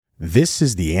This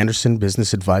is the Anderson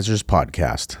Business Advisors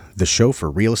Podcast, the show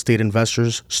for real estate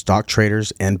investors, stock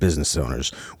traders, and business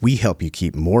owners. We help you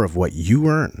keep more of what you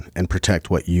earn and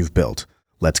protect what you've built.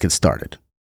 Let's get started.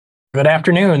 Good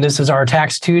afternoon. This is our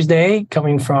Tax Tuesday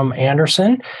coming from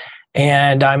Anderson.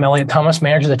 And I'm Elliot Thomas,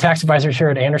 manager of the tax advisors here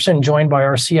at Anderson, joined by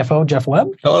our CFO, Jeff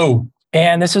Webb. Hello.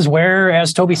 And this is where,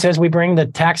 as Toby says, we bring the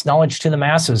tax knowledge to the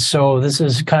masses. So this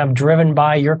is kind of driven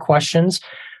by your questions.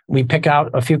 We pick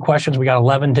out a few questions. We got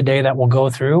 11 today that we'll go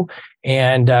through.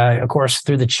 And of course,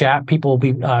 through the chat, people will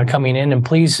be coming in. And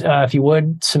please, if you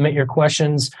would, submit your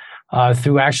questions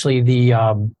through actually the,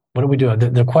 what do we do?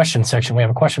 The question section. We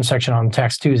have a question section on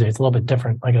Tax Tuesday. It's a little bit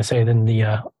different, like I say, than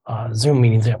the Zoom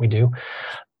meetings that we do.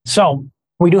 So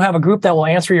we do have a group that will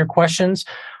answer your questions,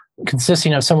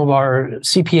 consisting of some of our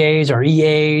CPAs, our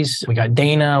EAs. We got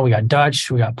Dana, we got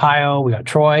Dutch, we got Pio, we got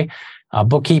Troy.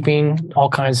 Bookkeeping, all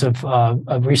kinds of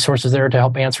resources there to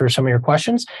help answer some of your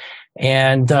questions.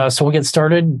 And so we'll get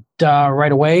started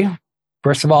right away.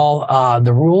 First of all,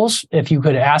 the rules, if you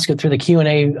could ask it through the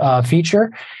Q&A feature.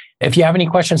 If you have any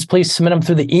questions, please submit them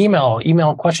through the email.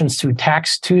 Email questions to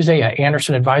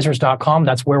taxtuesday@andersonadvisors.com.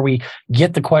 That's where we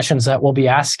get the questions that we'll be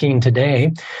asking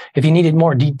today. If you needed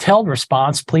more detailed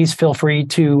response, please feel free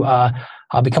to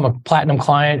become a platinum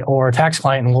client or a tax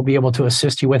client, and we'll be able to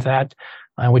assist you with that.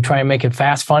 We try and make it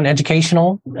fast, fun,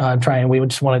 educational.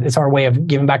 It's our way of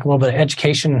giving back a little bit of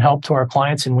education and help to our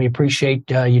clients, and we appreciate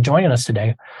you joining us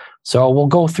today. So we'll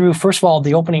go through, first of all,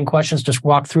 the opening questions, just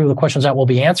walk through the questions that we'll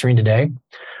be answering today.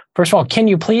 First of all, can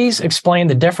you please explain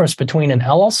the difference between an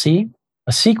LLC,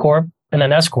 a C Corp, and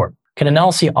an S Corp? Can an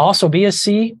LLC also be a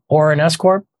C or an S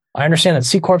Corp? I understand that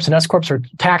C Corps and S Corps are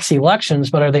tax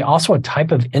elections, but are they also a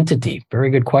type of entity?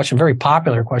 Very good question, very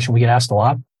popular question we get asked a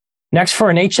lot. Next, for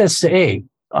an HSA,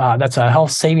 that's a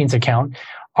health savings account,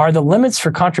 are the limits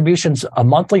for contributions a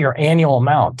monthly or annual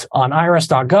amount? On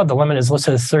irs.gov, the limit is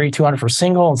listed as $3,200 for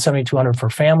single and $7,200 for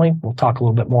family. We'll talk a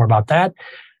little bit more about that.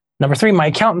 Number 3, my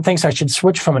accountant thinks I should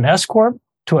switch from an S Corp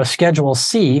to a Schedule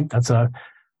C, that's a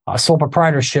sole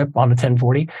proprietorship on a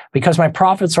 1040, because my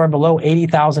profits are below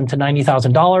 $80,000 to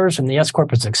 $90,000, and the S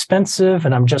Corp is expensive,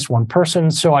 and I'm just one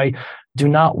person, so I do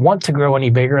not want to grow any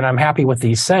bigger, and I'm happy with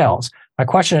these sales. My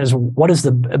question is, what is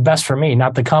the best for me,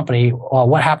 not the company?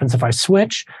 What happens if I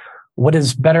switch? What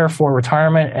is better for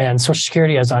retirement and Social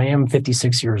Security as I am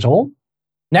 56 years old?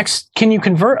 Next, can you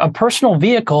convert a personal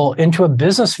vehicle into a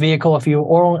business vehicle if you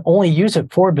only use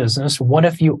it for business? What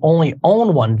if you only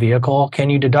own one vehicle?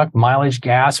 Can you deduct mileage,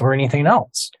 gas, or anything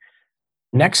else?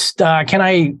 Next, can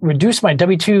I reduce my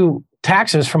W-2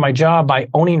 taxes for my job by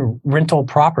owning rental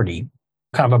property?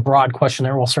 Kind of a broad question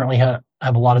there. We'll certainly have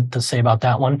a lot to say about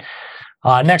that one.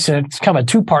 Next, it's kind of a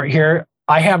two-part here.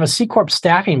 I have a C Corp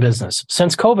staffing business.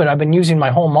 Since COVID, I've been using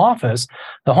my home office.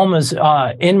 The home is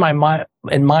in mine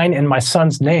and my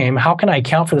son's name. How can I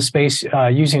account for the space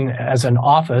using as an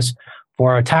office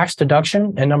for a tax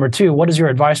deduction? And number 2, what is your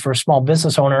advice for a small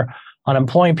business owner on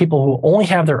employing people who only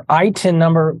have their ITIN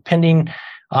number pending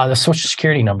the Social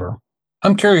Security number?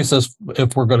 I'm curious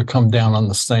if we're going to come down on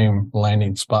the same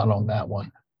landing spot on that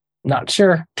one. Not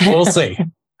sure. We'll see.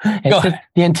 The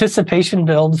anticipation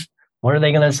builds. What are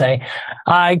they going to say?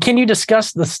 Can you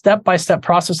discuss the step-by-step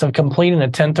process of completing a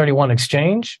 1031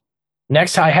 exchange?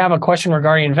 Next, I have a question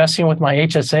regarding investing with my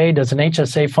HSA. Does an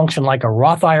HSA function like a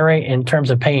Roth IRA in terms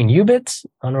of paying UBITs,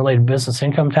 unrelated business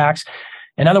income tax?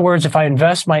 In other words, if I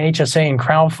invest my HSA in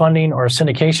crowdfunding or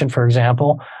syndication, for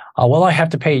example, will I have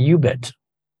to pay a UBIT?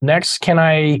 Next, can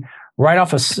I write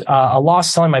off a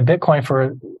loss selling my Bitcoin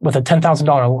with a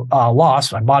 $10,000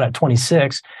 loss? I bought it at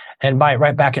 26 and buy it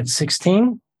right back at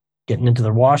 16. Getting into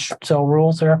the wash sell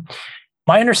rules there.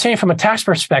 My understanding from a tax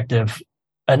perspective,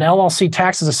 an LLC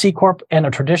taxed as a C Corp and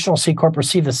a traditional C Corp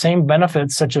receive the same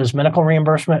benefits such as medical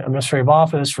reimbursement, administrative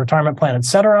office, retirement plan,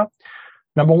 etc.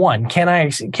 Number 1,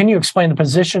 can you explain the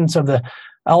positions of the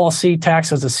LLC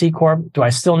tax as a C Corp? Do I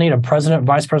still need a president,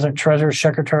 vice president, treasurer,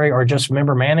 secretary, or just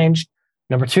member managed?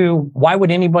 Number 2, why would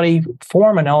anybody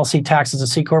form an LLC tax as a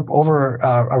C Corp over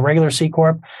a regular C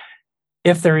Corp?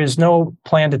 If there is no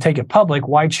plan to take it public,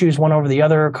 why choose one over the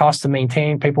other? Cost to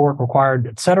maintain, paperwork required,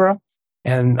 etc.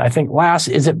 And I think last,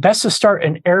 is it best to start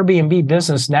an Airbnb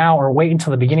business now or wait until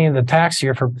the beginning of the tax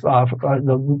year for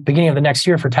the beginning of the next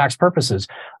year for tax purposes?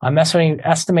 I'm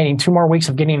estimating 2 more weeks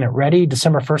of getting it ready.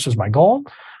 December 1st is my goal.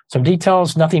 Some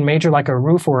details, nothing major like a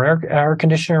roof or air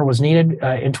conditioner was needed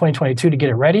in 2022 to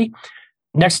get it ready.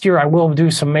 Next year, I will do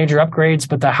some major upgrades,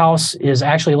 but the house is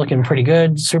actually looking pretty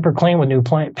good, super clean with new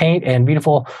paint and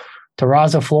beautiful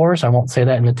terrazzo floors. I won't say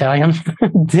that in Italian.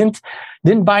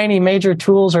 Didn't buy any major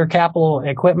tools or capital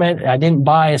equipment. I didn't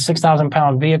buy a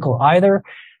 6,000-pound vehicle either.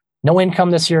 No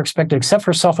income this year expected except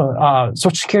for Social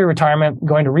Security retirement,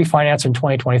 going to refinance in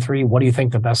 2023. What do you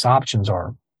think the best options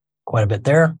are? Quite a bit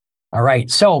there. All right.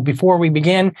 So before we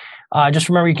begin, just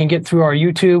remember you can get through our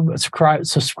YouTube,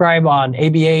 subscribe on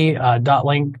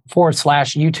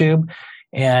aba.link/YouTube.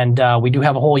 And we do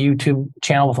have a whole YouTube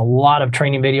channel with a lot of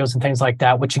training videos and things like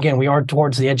that, which again, we are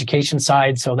towards the education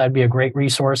side. So that'd be a great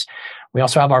resource. We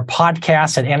also have our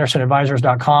podcast at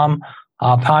andersonadvisors.com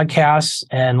podcasts.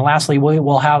 And lastly, we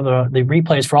will have the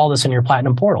replays for all this in your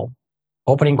Platinum portal.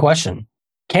 Opening question.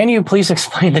 Can you please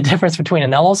explain the difference between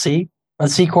an LLC, a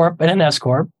C Corp, and an S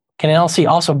Corp? Can an LLC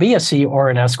also be a C or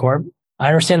an S Corp? I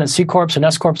understand that C Corps and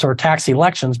S Corps are tax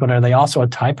elections, but are they also a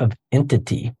type of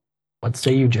entity? What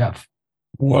say you, Jeff?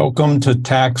 Welcome to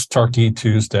Tax Turkey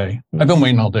Tuesday. I've been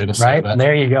waiting all day to say that. Right,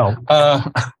 there you go.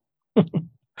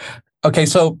 Okay,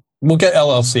 so we'll get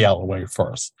LLC out of the way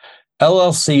first.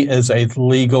 LLC is a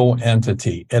legal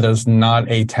entity. It is not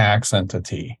a tax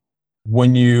entity.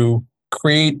 When you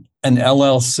create an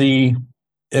LLC,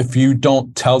 if you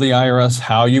don't tell the IRS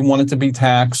how you want it to be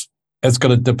taxed, it's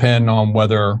going to depend on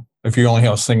whether, if you only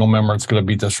have a single member, it's going to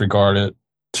be disregarded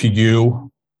to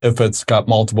you. If it's got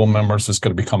multiple members, it's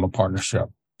going to become a partnership.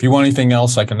 If you want anything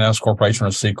else, like an S corporation or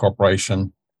a C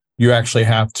corporation, you actually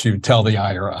have to tell the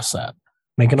IRS that.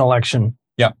 Make an election.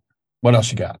 Yeah. What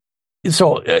else you got?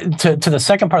 So to the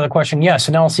second part of the question, yes,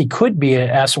 an LLC could be an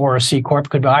S or a C Corp,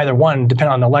 could be either one,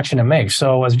 depending on the election it makes.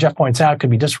 So as Jeff points out, it could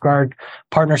be disregard,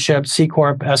 partnership, C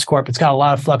Corp, S Corp. It's got a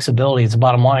lot of flexibility. It's the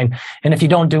bottom line. And if you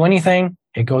don't do anything,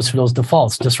 it goes through those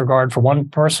defaults. Disregard for one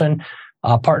person,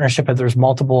 partnership if there's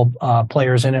multiple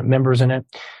players in it, members in it.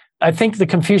 I think the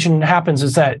confusion happens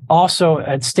is that also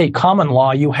at state common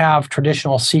law, you have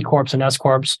traditional C Corps and S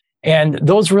Corps, and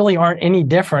those really aren't any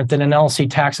different than an LLC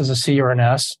taxes a C or an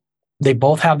S. They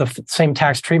both have the same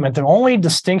tax treatment. The only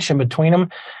distinction between them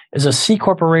is a C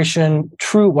corporation, a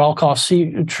true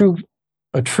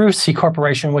C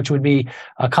corporation, which would be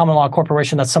a common law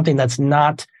corporation. That's something that's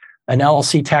not an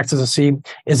LLC taxes a C,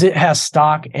 is it has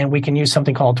stock, and we can use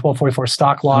something called 1244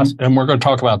 stock loss. And we're going to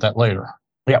talk about that later.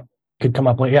 Yep. Could come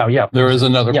up later. Yeah. There is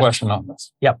another question on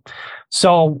this. Yep.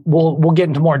 So we'll get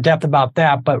into more depth about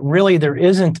that, but really there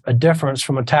isn't a difference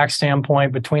from a tax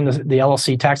standpoint between the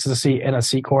LLC taxes a C and a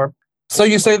C Corp. So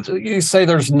you say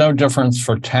there's no difference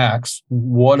for tax.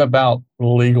 What about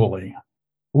legally?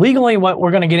 Legally, what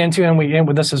we're going to get into,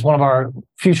 and this is one of our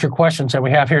future questions that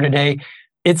we have here today,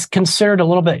 it's considered a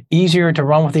little bit easier to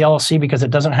run with the LLC because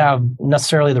it doesn't have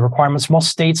necessarily the requirements. Most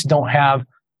states don't have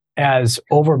as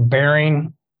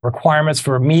overbearing requirements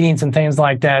for meetings and things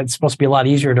like that. It's supposed to be a lot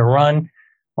easier to run.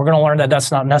 We're going to learn that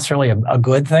that's not necessarily a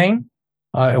good thing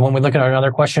when we look at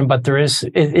another question, but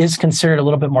it is considered a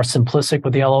little bit more simplistic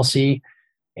with the LLC.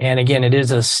 And again, it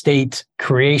is a state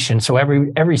creation. So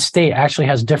every state actually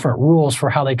has different rules for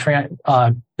how they treat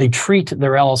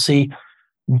their LLC,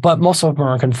 but most of them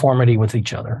are in conformity with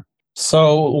each other.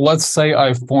 So let's say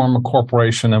I form a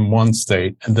corporation in one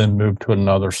state and then move to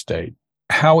another state.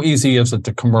 How easy is it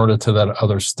to convert it to that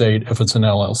other state if it's an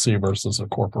LLC versus a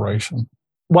corporation?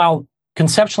 Well,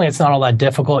 conceptually, it's not all that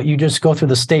difficult. You just go through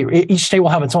the state. Each state will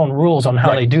have its own rules on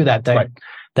how they do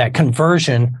that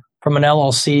conversion from an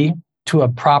LLC to a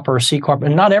proper C Corp.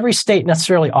 And not every state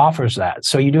necessarily offers that.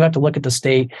 So you do have to look at the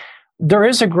state. There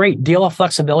is a great deal of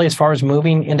flexibility as far as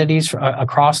moving entities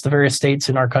across the various states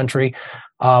in our country.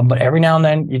 But every now and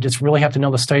then, you just really have to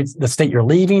know the state you're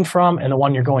leaving from and the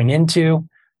one you're going into,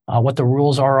 what the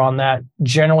rules are on that.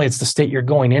 Generally, it's the state you're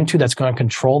going into that's going to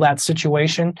control that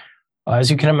situation.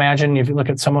 As you can imagine, if you look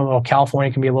at some of them,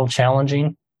 California can be a little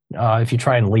challenging if you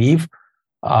try and leave,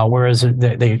 whereas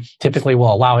they typically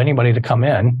will allow anybody to come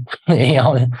in.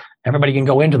 Everybody can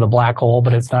go into the black hole,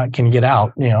 but it's not can get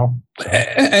out.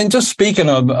 And just speaking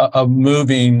of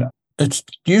moving, it's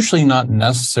usually not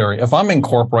necessary. If I'm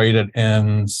incorporated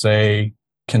in, say,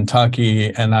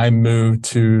 Kentucky, and I move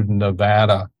to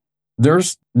Nevada,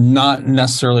 there's not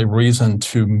necessarily reason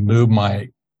to move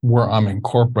where I'm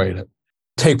incorporated.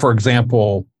 Take, for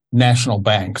example, national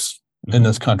banks in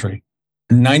this country.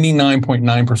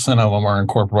 99.9% of them are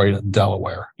incorporated in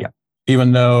Delaware. Yeah.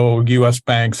 Even though U.S.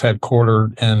 banks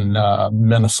headquartered in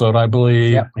Minnesota, I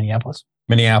believe. Yeah,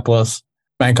 Minneapolis.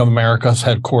 Bank of America's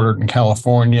headquartered in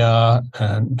California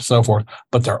and so forth.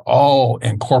 But they're all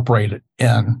incorporated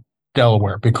in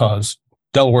Delaware because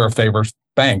Delaware favors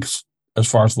banks as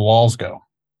far as the laws go.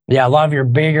 Yeah, a lot of your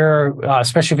bigger,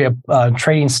 especially if you have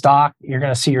trading stock, you're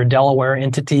going to see your Delaware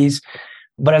entities.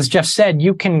 But as Jeff said,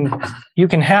 you can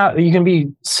be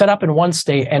set up in one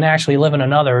state and actually live in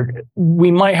another.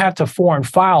 We might have to foreign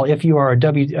file if you are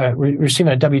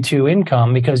receiving a W-2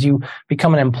 income because you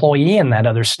become an employee in that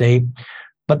other state.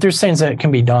 But there's things that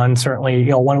can be done. Certainly,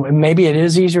 maybe it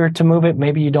is easier to move it.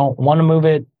 Maybe you don't want to move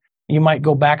it. You might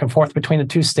go back and forth between the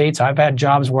two states. I've had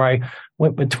jobs where I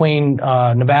went between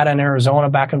Nevada and Arizona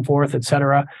back and forth, et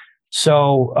cetera.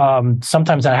 So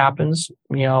sometimes that happens,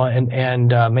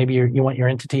 and maybe you want your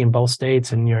entity in both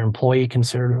states and your employee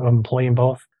considered an employee in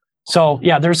both. So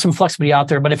yeah, there's some flexibility out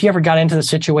there. But if you ever got into the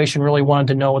situation, really wanted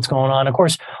to know what's going on, of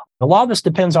course, a lot of this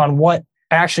depends on what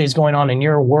actually is going on in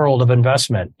your world of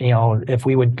investment. If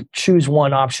we would choose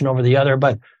one option over the other,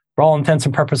 but for all intents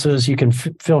and purposes, you can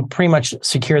feel pretty much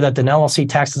secure that an LLC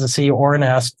taxed as a C or an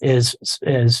S is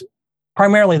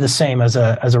primarily the same as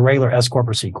a regular S Corp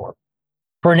or C Corp.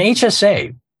 For an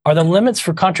HSA, are the limits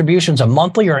for contributions a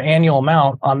monthly or annual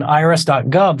amount? On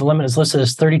irs.gov, the limit is listed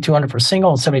as $3,200 for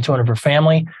single and $7,200 for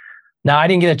family. Now, I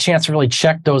didn't get a chance to really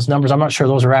check those numbers. I'm not sure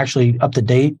those are actually up to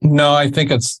date. No, I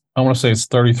think I want to say it's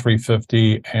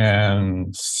 $3,350 and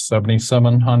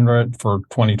 $7,700 for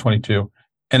 2022.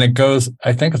 And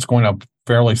I think it's going up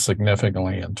fairly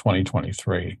significantly in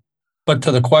 2023. But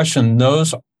to the question,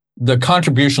 the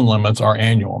contribution limits are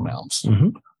annual amounts.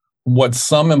 Mm-hmm. What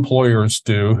some employers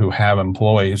do who have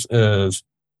employees is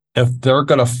if they're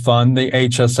going to fund the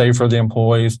HSA for the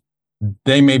employees,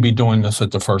 they may be doing this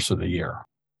at the first of the year.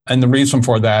 And the reason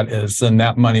for that is then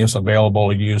that money is available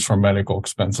to use for medical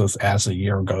expenses as the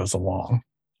year goes along.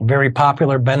 Very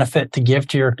popular benefit to give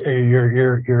to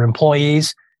your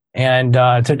employees, and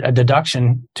to a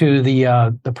deduction to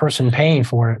the person paying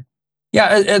for it.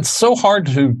 Yeah, it's so hard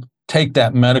to take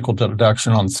that medical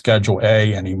deduction on Schedule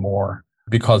A anymore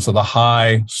because of the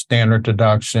high standard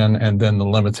deduction and then the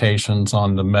limitations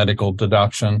on the medical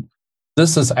deduction.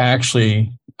 This is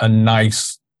actually a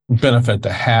nice benefit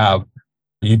to have.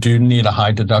 You do need a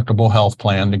high deductible health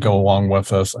plan to go along with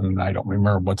this. And I don't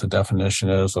remember what the definition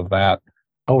is of that.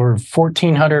 Over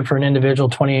 $1,400 for an individual,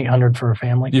 $2,800 for a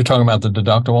family. You're talking about the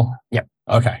deductible? Yep.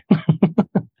 Okay.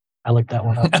 I looked that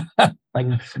one up. Like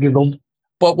Googled.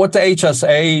 But what the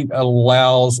HSA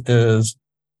allows is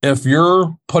if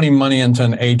you're putting money into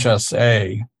an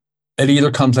HSA, it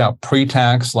either comes out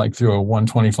pre-tax, like through a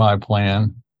 125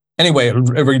 plan. Anyway, it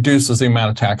reduces the amount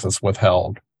of taxes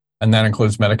withheld. And that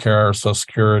includes Medicare, Social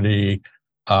Security,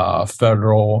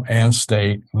 federal, and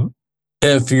state. Mm-hmm.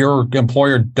 If your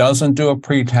employer doesn't do a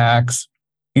pre-tax,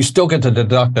 you still get to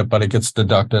deduct it, but it gets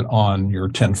deducted on your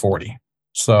 1040.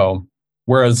 So,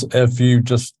 whereas if you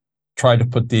just try to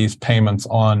put these payments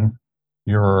on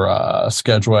your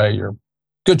Schedule A, you're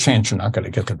good chance you're not going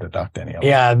to get to deduct any of it.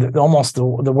 Yeah, almost the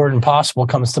word impossible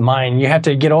comes to mind. You have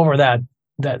to get over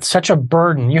that's such a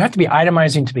burden. You have to be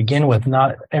itemizing to begin with.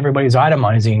 Not everybody's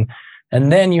itemizing.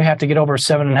 And then you have to get over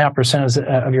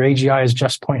 7.5% of your AGI, as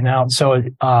just pointing out. So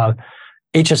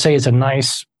HSA is a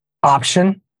nice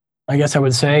option, I guess I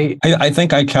would say. I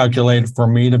think I calculated for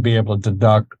me to be able to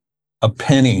deduct a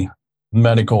penny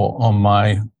medical on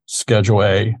my Schedule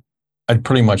A, I'd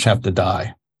pretty much have to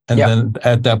die. And then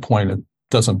at that point, it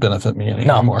doesn't benefit me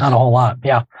anymore. No, not a whole lot.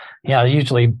 Yeah. Yeah.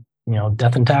 Usually,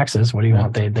 death and taxes. What do you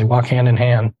want? They walk hand in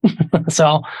hand.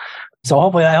 So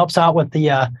hopefully that helps out with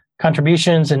the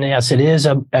contributions. And yes, it is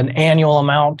an annual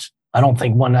amount. I don't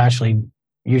think one actually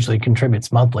usually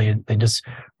contributes monthly. They just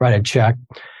write a check.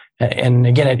 And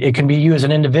again, it can be you as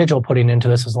an individual putting into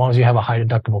this as long as you have a high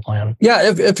deductible plan.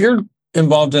 Yeah. If you're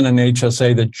involved in an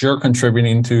HSA that you're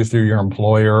contributing to through your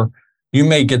employer, you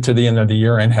may get to the end of the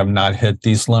year and have not hit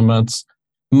these limits.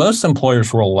 Most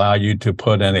employers will allow you to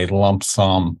put in a lump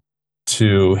sum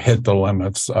to hit the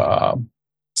limits,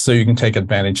 so you can take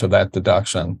advantage of that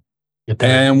deduction.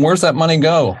 And where's that money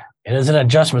go? It is an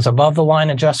adjustment. It's above the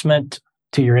line adjustment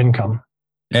to your income.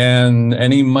 And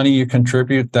any money you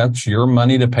contribute, that's your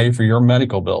money to pay for your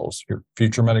medical bills, your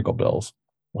future medical bills.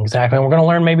 Exactly. And we're going to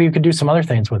learn maybe you could do some other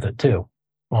things with it too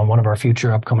on one of our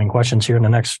future upcoming questions here in the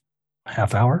next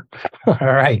half hour. All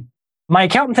right. My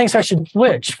accountant thinks I should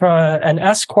switch from an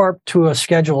S Corp to a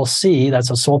Schedule C, that's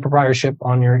a sole proprietorship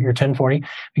on your 1040,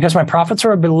 because my profits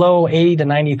are below $80,000 to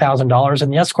 $90,000,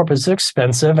 and the S Corp is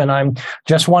expensive, and I'm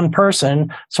just one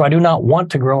person, so I do not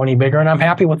want to grow any bigger, and I'm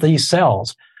happy with these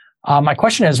sales. My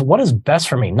question is, what is best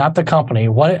for me, not the company?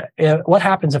 What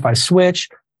happens if I switch?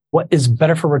 What is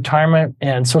better for retirement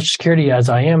and Social Security as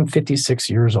I am 56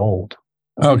 years old?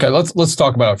 Okay, let's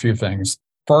talk about a few things.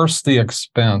 First, the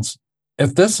expense.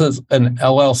 If this is an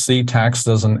LLC taxed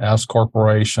as an S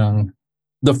corporation,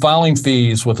 the filing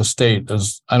fees with the state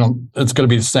it's going to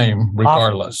be the same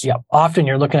regardless. Often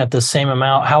you're looking at the same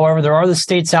amount. However, there are the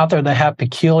states out there that have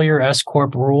peculiar S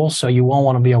Corp rules, so you won't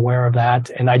want to be aware of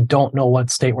that. And I don't know what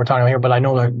state we're talking about here, but I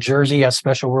know that Jersey has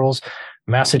special rules.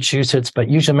 Massachusetts, but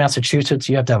usually Massachusetts,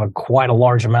 you have to have quite a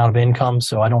large amount of income.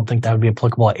 So I don't think that would be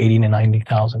applicable at 80 to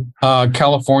 90,000.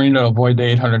 California, to avoid the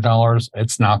 $800,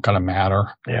 it's not going to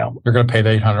matter. Yeah. You're going to pay the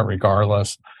 $800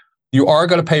 regardless. You are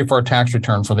going to pay for a tax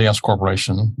return for the S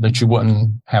corporation that you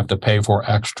wouldn't have to pay for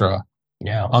extra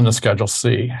on the Schedule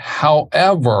C.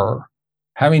 However,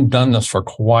 having done this for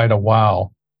quite a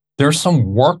while, there's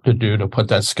some work to do to put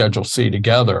that Schedule C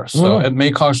together. So it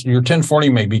may cost your 1040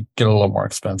 maybe get a little more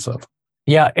expensive.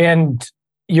 Yeah. And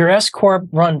your S Corp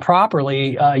run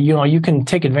properly, you can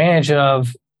take advantage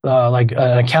of like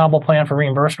an accountable plan for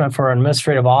reimbursement for an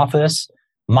administrative office,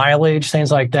 mileage,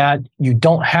 things like that. You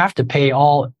don't have to pay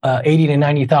all $80,000 to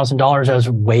 $90,000 as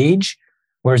wage,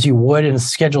 whereas you would in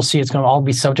Schedule C. It's going to all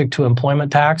be subject to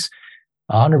employment tax.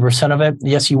 100% of it.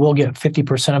 Yes, you will get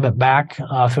 50% of it back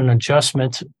through an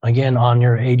adjustment, again, on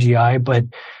your AGI. But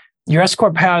your S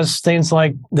Corp has things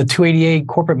like the 288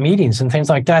 corporate meetings and things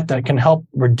like that can help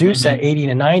reduce that 80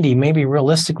 to 90, maybe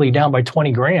realistically down by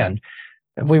 20 grand.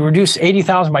 If we reduce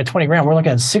 80,000 by 20 grand, we're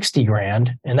looking at 60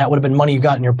 grand. And that would have been money you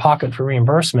got in your pocket for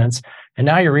reimbursements. And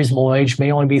now your reasonable wage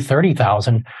may only be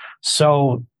 30,000.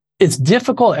 So it's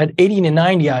difficult at 80 to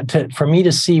 90 for me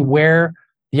to see where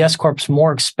the S Corp's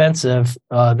more expensive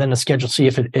than the Schedule C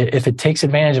if it takes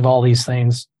advantage of all these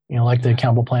things, like the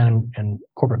accountable plan and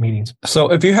corporate meetings. So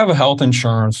if you have a health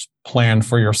insurance plan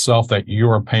for yourself that you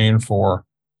are paying for,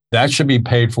 that should be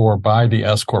paid for by the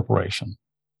S corporation.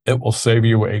 It will save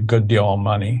you a good deal of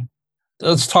money.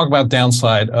 Let's talk about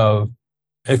downside of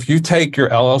if you take your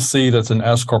LLC that's an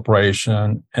S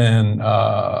corporation and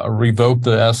revoke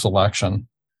the S election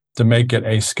to make it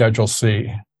a Schedule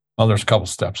C. Well, there's a couple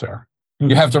steps there.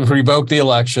 You have to revoke the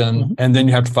election, and then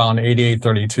you have to file an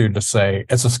 8832 to say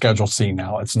it's a Schedule C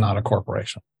now. It's not a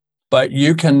corporation. But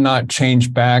you cannot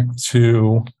change back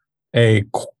to a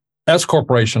S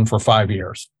corporation for 5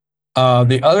 years.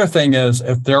 The other thing is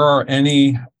if there are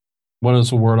any, what is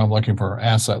the word I'm looking for?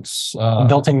 Assets.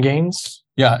 Built-in gains?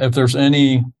 Yeah, if there's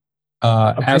any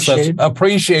assets,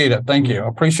 appreciated, thank you,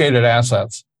 appreciated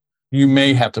assets, you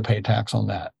may have to pay tax on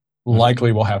that.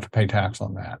 Likely will have to pay tax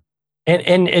on that.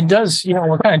 And it does,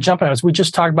 we're kind of jumping as we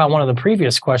just talked about one of the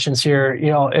previous questions here.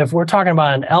 If we're talking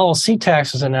about an LLC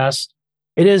tax as an S,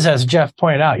 it is, as Jeff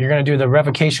pointed out, you're going to do the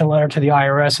revocation letter to the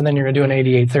IRS, and then you're going to do an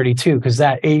 8832 because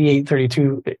that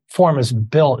 8832 form is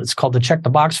built. It's called the check the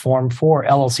box form for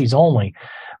LLCs only.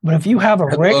 But if you have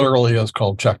it literally is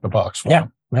called check the box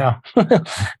form. Yeah,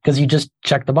 because you just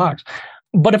check the box.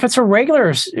 But if it's a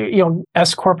regular,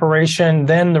 S corporation,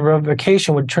 then the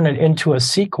revocation would turn it into a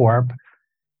C corp.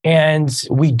 And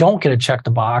we don't get to check the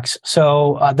box.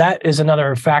 So that is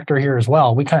another factor here as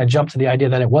well. We kind of jumped to the idea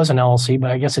that it was an LLC,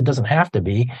 but I guess it doesn't have to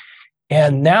be.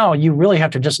 And now you really have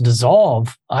to just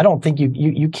dissolve. I don't think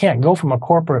you can't go from a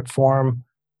corporate form.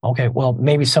 Okay, well,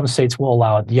 maybe some states will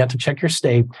allow it. You have to check your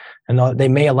state, and they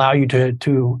may allow you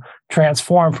to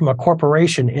transform from a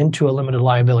corporation into a limited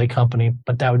liability company,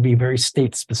 but that would be very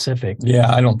state specific.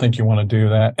 Yeah, I don't think you want to do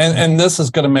that. And this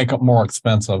is going to make it more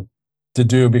expensive to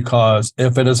do because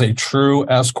if it is a true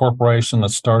S corporation that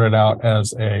started out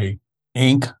as a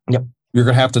Inc., you're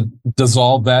going to have to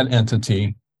dissolve that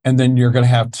entity, and then you're going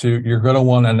to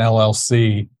want an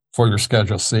LLC for your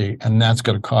Schedule C, and that's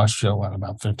going to cost you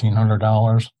about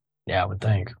 $1,500. Yeah, I would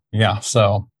think. Yeah,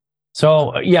 so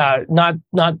yeah,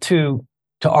 not to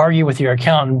argue with your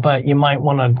accountant, but you might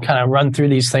want to kind of run through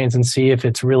these things and see if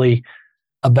it's really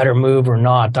a better move or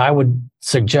not. I would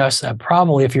suggest that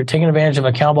probably if you're taking advantage of a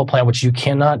accountable plan, which you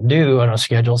cannot do on a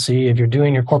Schedule C, if you're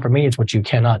doing your corporate meetings, which you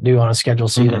cannot do on a Schedule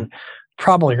C, then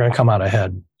probably going to come out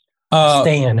ahead.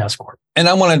 Stay in S corp. And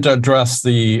I wanted to address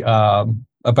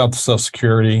about the Social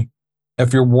Security.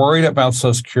 If you're worried about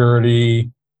Social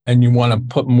Security and you want to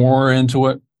put more into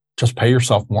it, just pay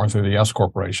yourself more through the S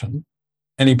corporation.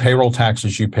 Any payroll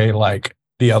taxes you pay, like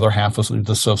the other half of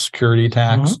the Social Security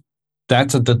tax,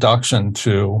 that's a deduction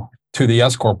to the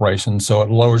S corporation, so it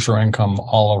lowers your income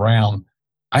all around.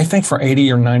 I think for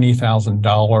 $80,000 or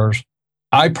 $90,000,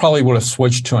 I probably would have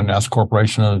switched to an S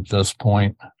corporation at this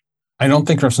point. I don't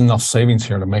think there's enough savings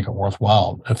here to make it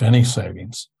worthwhile, if any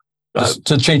savings,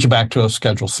 to change it back to a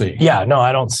Schedule C. Yeah, no,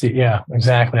 I don't see. Yeah,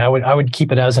 exactly. I would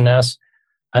keep it as an S.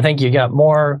 I think you got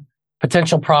more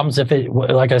potential problems if it,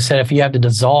 like I said, if you have to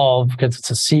dissolve because it's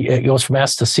a C, it goes from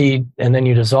S to C, and then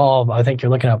you dissolve. I think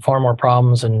you're looking at far more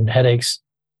problems and headaches.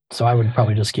 So I would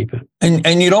probably just keep it.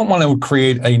 And you don't want to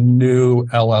create a new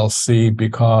LLC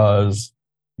because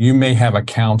you may have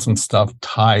accounts and stuff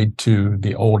tied to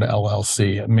the old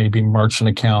LLC. It may be merchant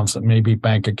accounts. It may be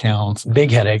bank accounts.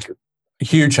 Big headache.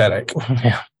 Huge headache.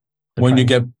 Yeah. When you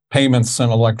get payments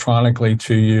sent electronically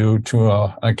to you to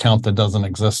an account that doesn't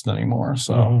exist anymore.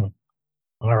 So,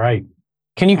 All right.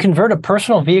 Can you convert a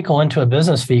personal vehicle into a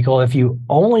business vehicle if you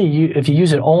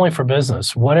use it only for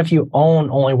business? What if you own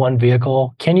only one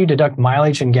vehicle? Can you deduct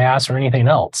mileage and gas or anything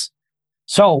else?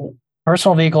 So,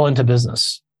 personal vehicle into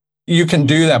business. You can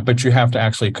do that, but you have to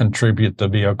actually contribute the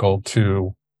vehicle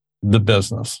to the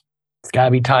business. It's got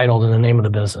to be titled in the name of the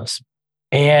business.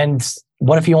 And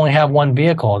what if you only have one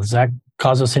vehicle? Does that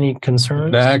cause us any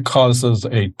concerns? That causes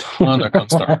a ton of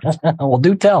concerns. Well,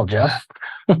 do tell, Jeff.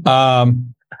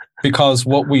 Because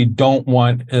what we don't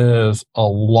want is a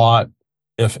lot,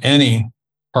 if any,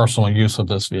 personal use of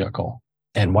this vehicle.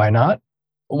 And why not?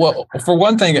 Well, for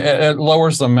one thing, it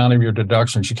lowers the amount of your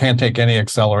deductions. You can't take any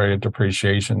accelerated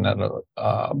depreciation.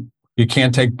 You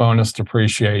can't take bonus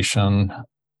depreciation.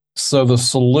 So the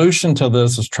solution to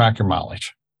this is track your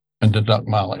mileage and deduct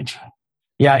mileage.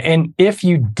 Yeah, and if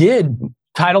you did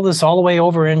title this all the way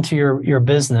over into your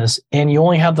business and you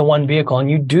only have the one vehicle and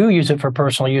you do use it for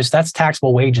personal use, that's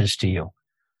taxable wages to you.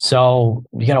 So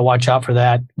you got to watch out for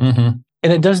that. Mm-hmm.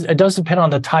 And it does depend on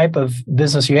the type of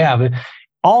business you have.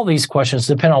 All these questions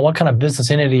depend on what kind of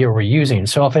business entity you're using.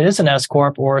 So if it is an S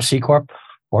Corp or a C Corp,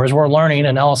 or as we're learning,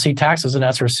 an LLC taxes an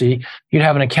SRC, you'd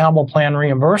have an accountable plan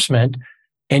reimbursement,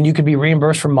 and you could be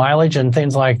reimbursed for mileage and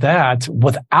things like that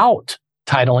without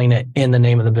titling it in the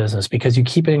name of the business, because you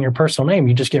keep it in your personal name.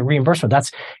 You just get reimbursement.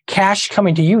 That's cash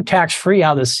coming to you tax-free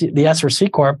out of the S or C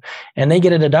Corp, and they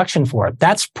get a deduction for it.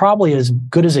 That's probably as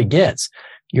good as it gets.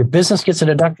 Your business gets a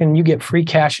deduction, you get free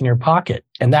cash in your pocket.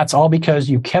 And that's all because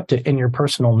you kept it in your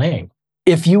personal name.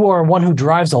 If you are one who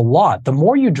drives a lot, the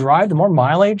more you drive, the more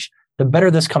mileage, the better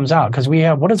this comes out. Because we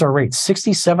have, what is our rate?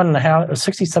 67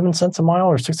 cents a mile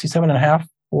or 67.5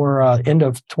 for end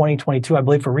of 2022, I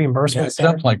believe, for reimbursement. Yeah, it's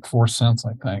up like 4 cents,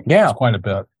 I think. Yeah. It's quite a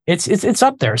bit. It's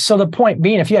up there. So the point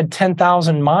being, if you had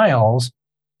 10,000 miles,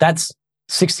 that's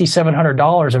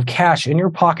 $6,700 of cash in your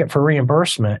pocket for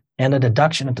reimbursement and a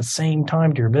deduction at the same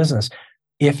time to your business,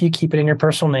 if you keep it in your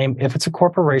personal name, if it's a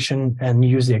corporation and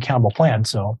you use the accountable plan.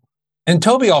 So, and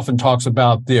Toby often talks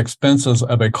about the expenses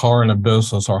of a car in a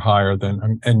business are higher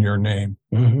than in your name.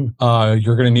 mm-hmm.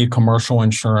 You're going to need commercial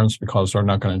insurance because they're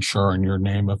not going to insure in your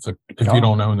name if you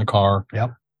don't own the car.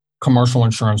 Yep. Commercial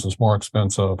insurance is more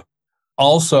expensive.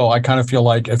 Also, I kind of feel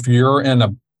like if you're in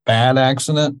a bad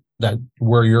accident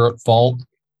where you're at fault,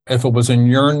 if it was in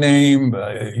your name,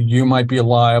 you might be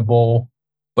liable.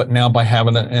 But now by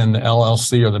having it in the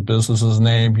LLC or the business's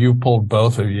name, you pulled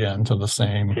both of you into the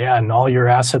same. Yeah, and all your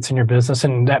assets in your business.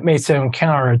 And that may sound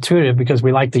counterintuitive because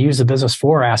we like to use the business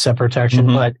for asset protection.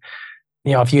 Mm-hmm. But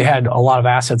if you had a lot of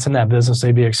assets in that business,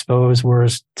 they'd be exposed.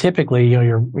 Whereas typically,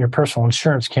 your personal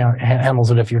insurance handles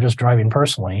it if you're just driving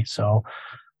personally. So,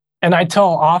 and I tell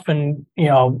often,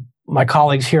 my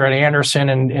colleagues here at Anderson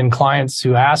and clients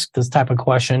who ask this type of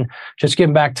question, just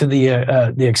getting back to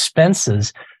the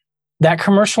expenses. That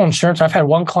commercial insurance, I've had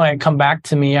one client come back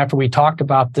to me after we talked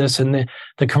about this, and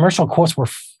the commercial quotes were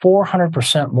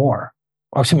 400% more.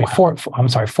 Or excuse me, wow.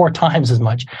 4 times as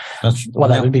much.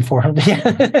 That would be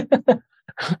 400.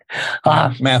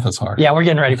 Math is hard. Yeah, we're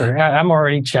getting ready for it. I'm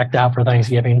already checked out for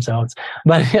Thanksgiving. So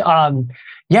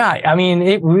yeah, I mean,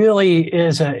 it really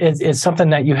is it's something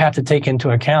that you have to take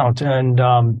into account. And,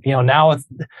 now with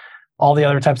all the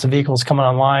other types of vehicles coming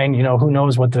online, who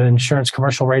knows what the insurance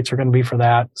commercial rates are going to be for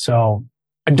that. So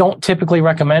I don't typically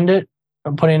recommend it,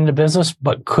 putting it into business,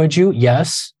 but could you?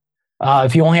 Yes.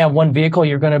 If you only have one vehicle,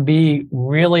 you're going to be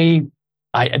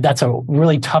that's a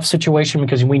really tough situation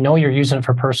because we know you're using it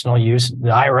for personal use. The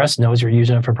IRS knows you're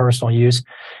using it for personal use.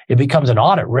 It becomes an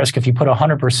audit risk if you put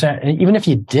 100%, even if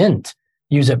you didn't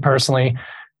use it personally,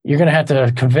 you're going to have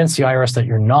to convince the IRS that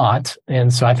you're not.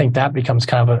 And so I think that becomes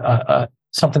kind of a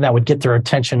something that would get their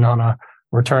attention on a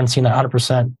return, seeing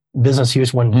 100% business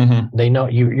use when they know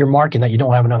you're marking that you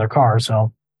don't have another car.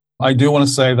 So I do want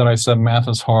to say that I said math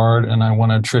is hard, and I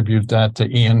want to attribute that to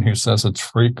Ian, who says that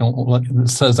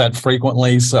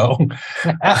frequently. So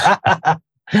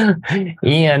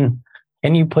Ian,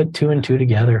 can you put 2 and 2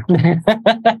 together?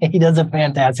 He does a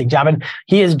fantastic job. And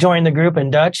he has joined the group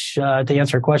in Dutch to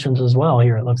answer questions as well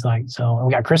here, it looks like. So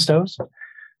we got Christos.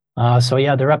 So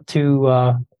yeah, they're up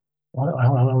to,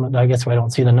 I guess I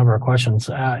don't see the number of questions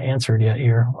answered yet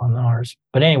here on ours.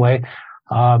 But anyway,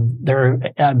 they're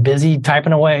busy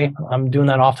typing away. I'm doing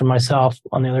that often myself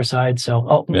on the other side.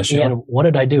 So, yes, Ian, what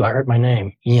did I do? I heard my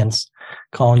name. Ian's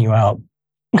calling you out.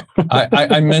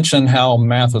 I mentioned how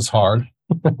math is hard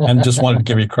and just wanted to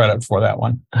give you credit for that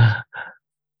one.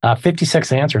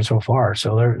 56 answers so far.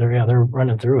 So they're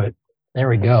running through it. There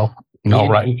we go. All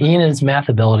right. Ian and his math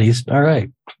abilities. All right.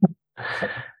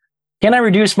 Can I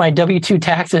reduce my W-2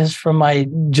 taxes from my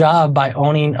job by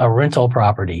owning a rental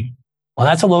property? Well,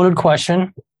 that's a loaded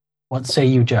question. What say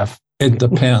you, Jeff? It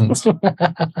depends.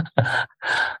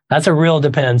 That's a real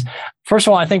depends. First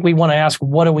of all, I think we want to ask,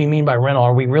 what do we mean by rental?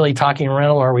 Are we really talking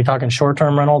rental or are we talking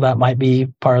short-term rental? That might be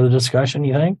part of the discussion,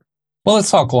 you think? Well, let's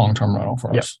talk long-term rental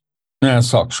first. Yep. Yeah,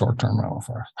 let's talk short-term rental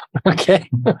first. Okay.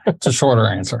 It's a shorter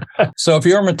answer. So if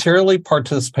you're materially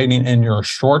participating in your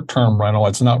short-term rental,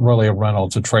 it's not really a rental,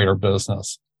 it's a trader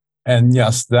business. And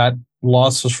yes, that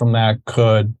losses from that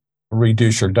could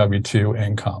reduce your W-2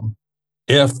 income.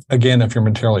 If you're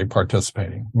materially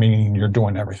participating, meaning you're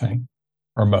doing everything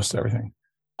or most everything.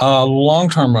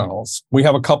 Long-term rentals, we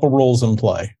have a couple rules in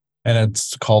play, and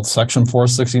it's called Section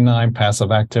 469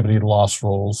 Passive Activity Loss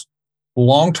Rules.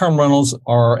 Long-term rentals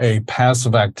are a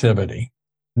passive activity.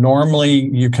 Normally,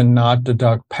 you cannot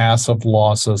deduct passive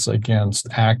losses against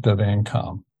active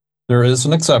income. There is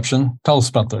an exception. Tell us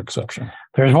about the exception.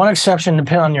 There's one exception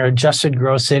depending on your adjusted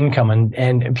gross income.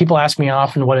 And people ask me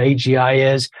often what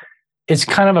AGI is. It's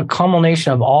kind of a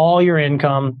culmination of all your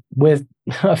income with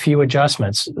a few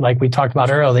adjustments. Like we talked about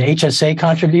earlier, the HSA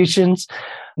contributions,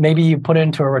 maybe you put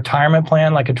into a retirement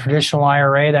plan, like a traditional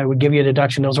IRA that would give you a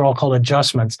deduction. Those are all called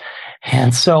adjustments.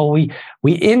 And so we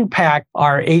impact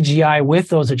our AGI with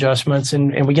those adjustments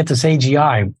and we get this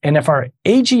AGI. And if our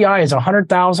AGI is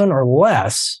 $100,000 or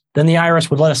less, then the IRS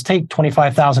would let us take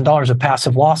 $25,000 of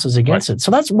passive losses against it.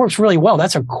 So that works really well.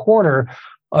 That's a quarter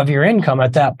of your income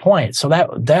at that point. So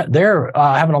that they're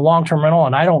having a long-term rental,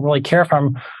 and I don't really care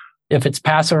if it's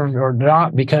passive or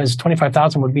not, because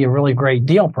 $25,000 would be a really great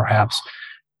deal, perhaps.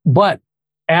 But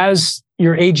as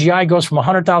your AGI goes from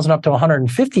 $100,000 up to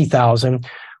 $150,000,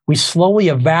 we slowly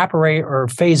evaporate or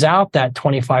phase out that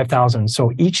 $25,000.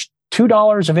 So each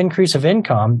 $2 of increase of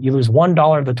income, you lose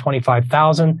 $1 of the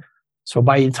 $25,000. So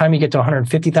by the time you get to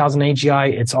 $150,000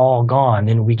 AGI, it's all gone,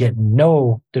 and we get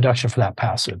no deduction for that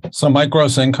passive. So my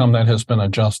gross income that has been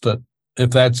adjusted,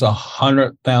 if that's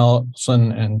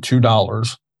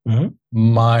 $100,002,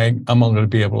 I'm only to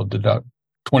be able to deduct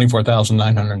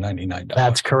 $24,999.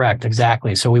 That's correct,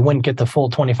 exactly. So we wouldn't get the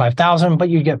full $25,000, but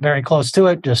you get very close to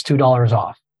it, just $2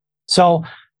 off. So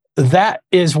that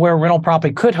is where rental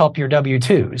property could help your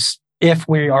W-2s if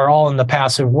we are all in the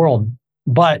passive world.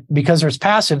 But because there's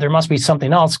passive, there must be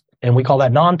something else, and we call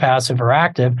that non-passive or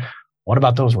active. What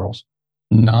about those rules?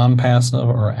 Non-passive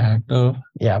or active?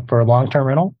 Yeah, for a long-term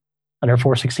rental under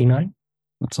 469.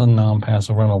 It's a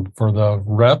non-passive rental for the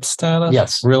rep status?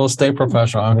 Yes. Real estate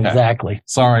professional. Okay. Exactly.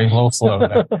 Sorry, a little slow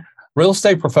there. Real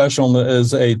estate professional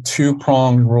is a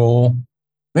two-pronged rule.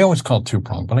 We always call it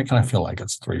two-pronged, but I kind of feel like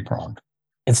it's three-pronged.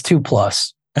 It's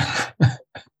 2+.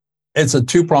 It's a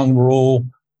two-pronged rule.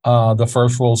 The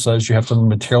first rule says you have to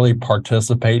materially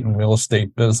participate in real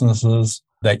estate businesses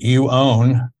that you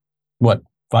own,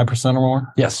 5% or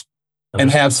more? Yes.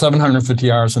 And have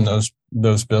 750 hours in those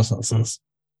businesses.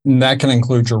 And that can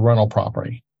include your rental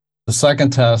property. The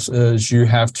second test is you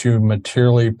have to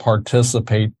materially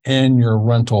participate in your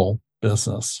rental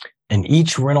business. In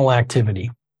each rental activity.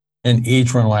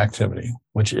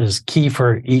 Which is key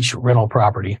for each rental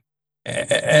property.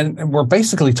 And we're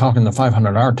basically talking the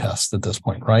 500-hour test at this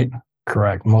point, right?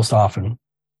 Correct, most often.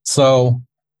 So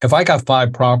if I got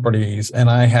 5 properties and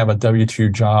I have a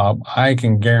W-2 job, I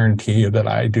can guarantee you that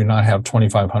I do not have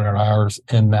 2,500 hours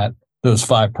in those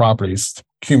 5 properties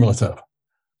cumulative.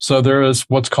 So there is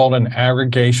what's called an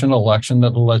aggregation election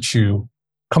that lets you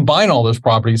combine all those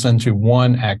properties into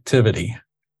one activity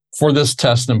for this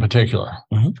test in particular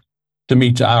to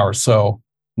meet the hours. So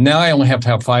now I only have to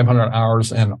have 500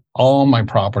 hours in all my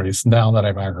properties now that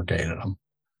I've aggregated them.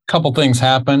 A couple things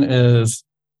happen is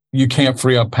you can't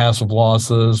free up passive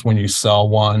losses when you sell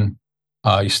one.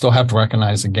 You still have to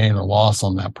recognize the gain or loss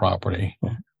on that property.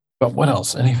 But what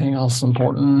else? Anything else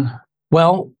important?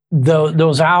 Well,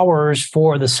 those hours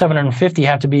for the 750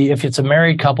 have to be, if it's a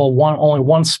married couple,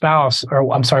 one spouse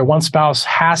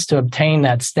has to obtain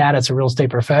that status of real estate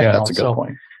professional. Yeah, that's a good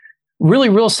point. Really,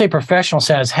 real estate professional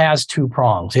status has 2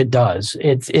 prongs. It does.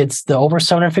 It's the over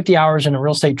 750 hours in a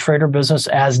real estate trader business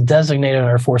as designated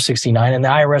under 469. And the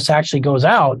IRS actually goes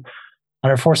out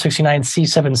under 469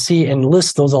 C7C and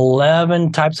lists those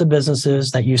 11 types of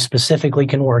businesses that you specifically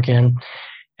can work in.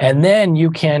 And then you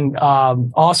can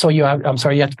also, you have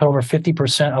to put over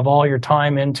 50% of all your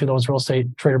time into those real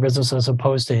estate trader businesses as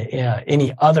opposed to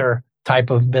any other type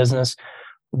of business.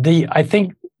 I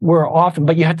think we're often,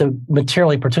 but you have to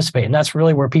materially participate, and that's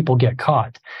really where people get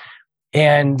caught.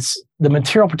 And the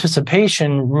material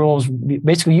participation rules,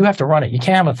 basically you have to run it. You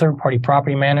can't have a third-party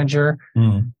property manager.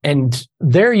 And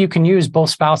there you can use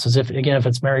both spouses. If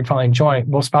it's married, filing joint,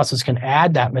 both spouses can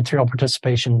add that material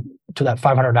participation to that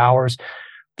 500 hours.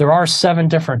 There are 7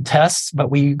 different tests, but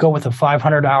we go with a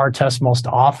 500-hour test most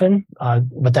often.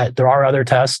 But that there are other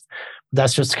tests.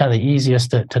 That's just kind of the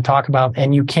easiest to talk about.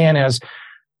 And you can, as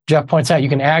Jeff points out, you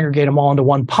can aggregate them all into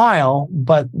one pile,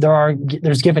 but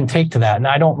there's give and take to that. And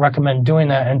I don't recommend doing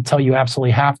that until you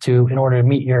absolutely have to in order to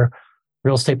meet your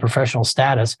real estate professional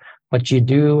status. But you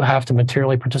do have to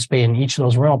materially participate in each of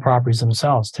those rental properties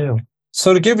themselves too.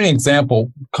 So to give you an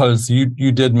example, because you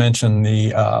did mention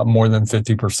the more than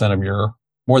 50% of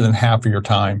more than half of your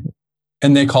time,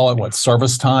 and they call it what,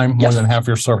 service time? More than half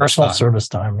your service personal time. Service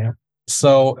time, yeah.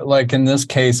 So like in this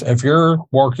case, if you're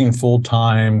working full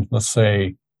time, let's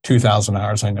say 2,000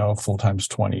 hours, I know full time is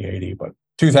 2080, but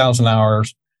 2,000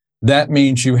 hours, that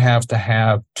means you have to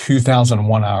have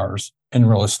 2,001 hours in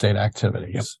real estate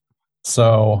activities. Yep.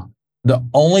 So the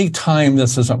only time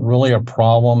this isn't really a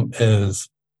problem is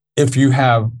if you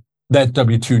have that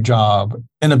W-2 job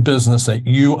in a business that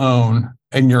you own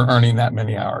and you're earning that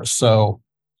many hours. So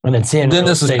and it's in then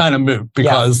this is kind of moot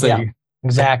because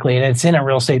exactly. And it's in a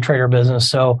real estate trader business.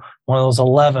 So one of those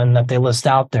 11 that they list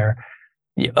out there.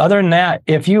 Other than that,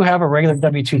 if you have a regular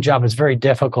W-2 job, it's very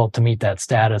difficult to meet that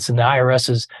status. And the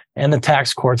IRS and the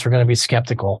tax courts are going to be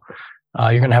skeptical.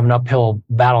 You're going to have an uphill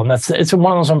battle. And it's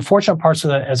one of those unfortunate parts of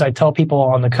that. As I tell people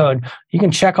on the code, you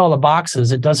can check all the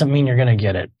boxes. It doesn't mean you're going to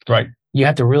get it. Right. You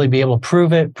have to really be able to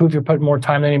prove you're putting more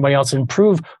time than anybody else and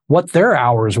prove what their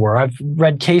hours were. I've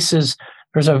read cases.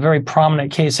 There's a very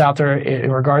prominent case out there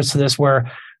in regards to this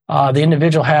where the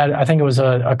individual had, I think it was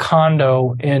a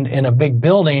condo in a big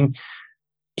building.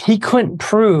 He couldn't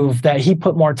prove that he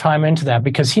put more time into that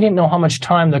because he didn't know how much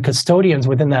time the custodians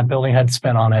within that building had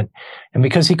spent on it. And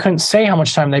because he couldn't say how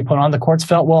much time they put on, the courts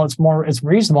felt, well, it's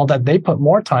reasonable that they put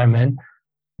more time in.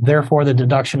 Therefore,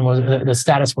 the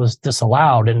status was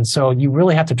disallowed. And so you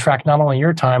really have to track not only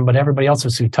your time, but everybody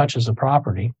else's who touches the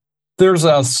property. There's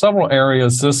several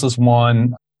areas. This is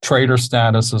one. Trader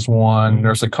status is one.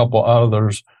 There's a couple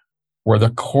others where the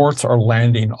courts are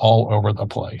landing all over the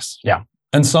place. Yeah.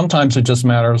 And sometimes it just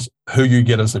matters who you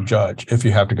get as a judge if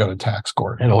you have to go to tax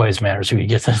court. It always matters who you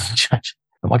get as a judge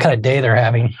and what kind of day they're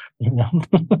having,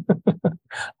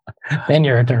 and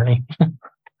your attorney,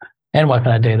 and what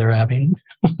kind of day they're having.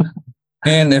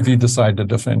 And if you decide to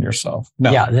defend yourself.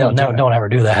 No, yeah, don't ever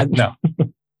do that. No.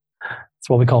 It's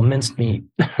what we call minced meat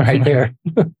right there.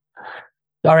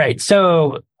 All right.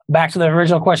 So back to the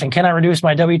original question. Can I reduce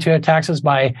my W-2 taxes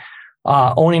by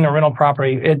owning a rental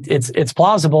property? It's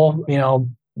plausible,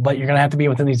 but you're going to have to be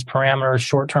within these parameters,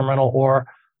 short-term rental or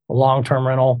long-term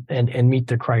rental, and meet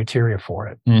the criteria for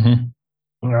it. Mm-hmm.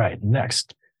 All right.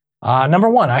 Next. Number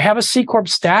 1, I have a C Corp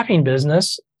staffing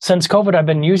business. Since COVID, I've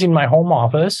been using my home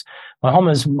office. My home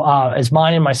is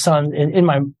mine and my son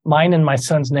mine and my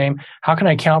son's name. How can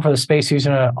I account for the space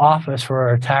using an office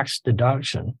for a tax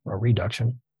deduction or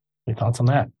reduction? Any thoughts on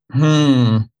that?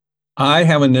 I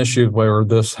have an issue where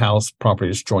this house property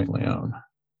is jointly owned.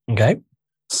 Okay.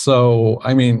 So,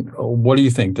 I mean, what do you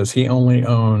think? Does he only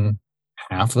own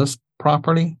half this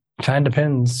property? Kind of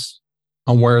depends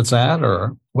on where it's at,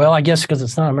 or? Well, I guess because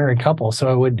it's not a married couple,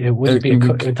 so it wouldn't be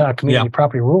community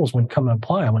property rules wouldn't come and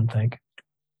apply, I wouldn't think.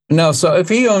 No, so if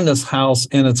he owned this house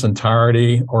in its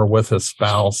entirety or with his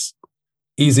spouse,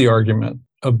 easy argument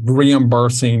of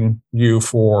reimbursing you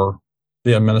for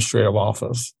the administrative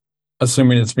office,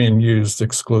 assuming it's being used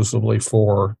exclusively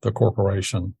for the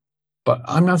corporation. But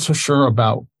I'm not so sure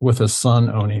about with his son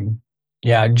owning.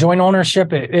 Yeah, joint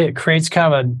ownership, it creates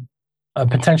kind of a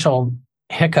potential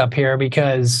hiccup here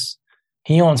because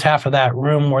he owns half of that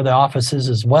room where the office is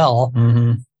as well.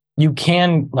 Mm-hmm. You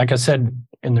can, like I said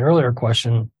in the earlier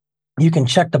question, you can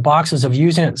check the boxes of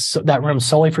using that room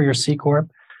solely for your C Corp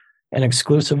and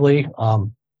exclusively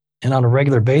and on a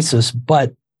regular basis.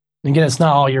 But again, it's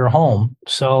not all your home.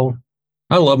 So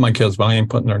I love my kids, but I ain't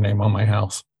putting their name on my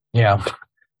house. Yeah.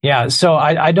 Yeah. So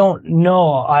I don't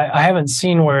know. I haven't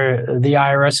seen where the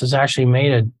IRS has actually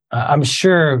made it. I'm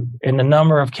sure in the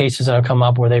number of cases that have come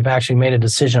up where they've actually made a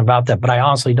decision about that, but I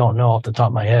honestly don't know off the top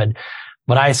of my head.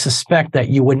 But I suspect that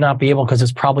you would not be able because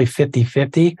it's probably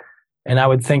 50-50. And I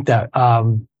would think that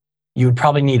you would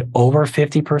probably need over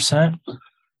 50%.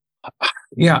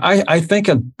 Yeah, I think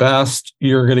at best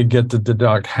you're going to get to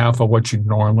deduct half of what you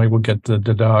normally would get to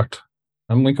deduct.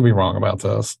 And we could be wrong about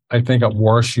this. I think at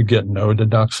worst you get no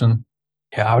deduction.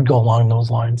 Yeah, I would go along those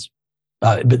lines.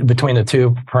 Between the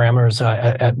two parameters,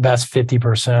 at best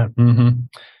 50%. Mm-hmm.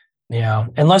 Yeah,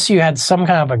 unless you had some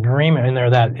kind of agreement in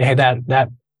there that, hey, that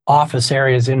office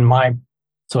area is in my,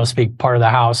 so to speak, part of the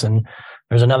house, and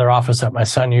there's another office that my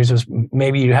son uses.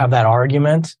 Maybe you have that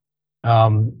argument. I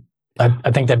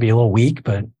think that'd be a little weak,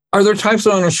 but Are there types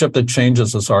of ownership that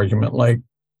changes this argument, like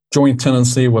joint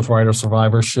tenancy with right of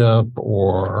survivorship,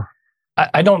 or?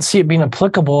 I don't see it being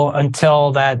applicable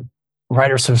until that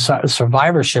right of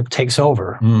survivorship takes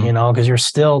over, because you're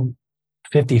still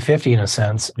 50-50 in a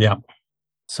sense. Yeah.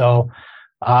 So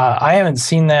I haven't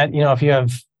seen that, if you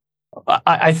have,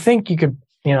 I think you could,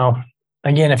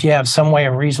 again, if you have some way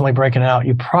of reasonably breaking it out,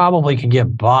 you probably could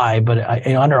get by, but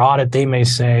under audit, they may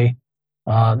say,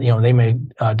 they may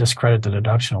discredit the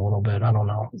deduction a little bit. I don't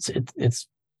know.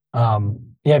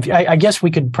 I guess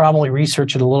we could probably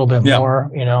research it a little bit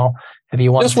more, if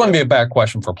you want. This wouldn't be a bad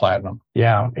question for Platinum.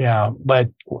 Yeah. But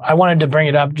I wanted to bring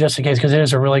it up just in case, because it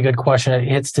is a really good question. It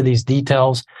hits to these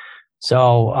details.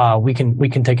 So we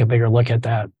can take a bigger look at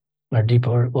that, or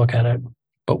deeper look at it.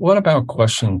 But what about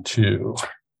question 2?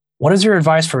 What is your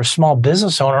advice for a small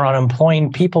business owner on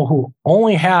employing people who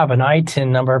only have an ITIN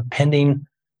number pending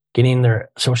getting their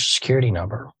Social Security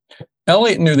number?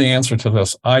 Elliot knew the answer to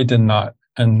this. I did not.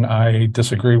 And I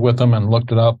disagreed with him and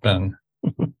looked it up, and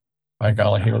by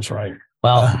golly, he was right.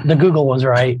 Well, the Google was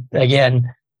right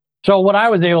again. So what I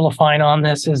was able to find on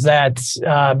this is that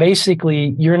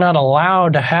basically you're not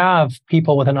allowed to have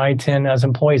people with an ITIN as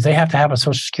employees. They have to have a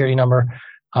Social Security number,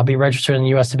 be registered in the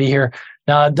U.S. to be here.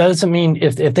 Now, it doesn't mean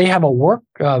if they have a work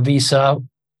visa,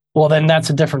 well, then that's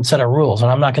a different set of rules.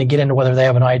 And I'm not going to get into whether they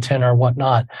have an ITIN or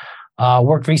whatnot.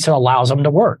 Work visa allows them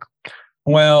to work.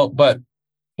 Well, but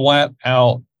flat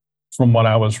out from what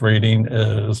I was reading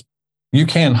is you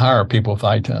can't hire people with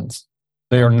ITINs.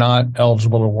 They are not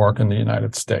eligible to work in the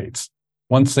United States.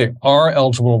 Once they are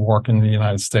eligible to work in the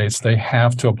United States, they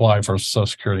have to apply for a Social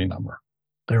Security number.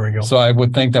 There we go. So I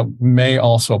would think that may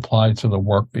also apply to the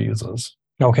work visas.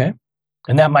 Okay.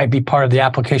 And that might be part of the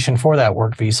application for that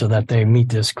work visa, that they meet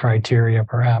this criteria,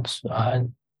 perhaps.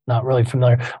 Not really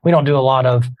familiar. We don't do a lot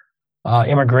of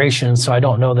immigration, so I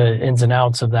don't know the ins and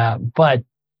outs of that. But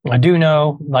I do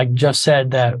know, like Jeff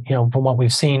said, that, from what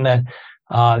we've seen, that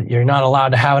you're not allowed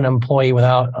to have an employee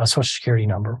without a Social Security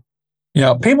number.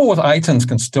 Yeah, people with ITINs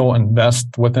can still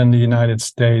invest within the United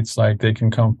States. Like they can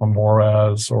come from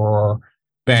Juarez or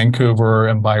Vancouver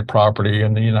and buy property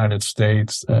in the United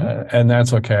States, and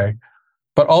that's okay.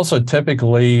 But also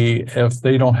typically, if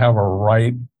they don't have a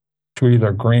right to either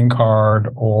a green card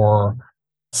or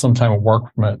some type of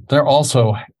work permit, they're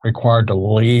also required to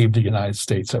leave the United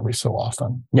States every so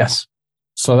often. Yes.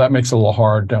 So that makes it a little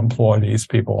hard to employ these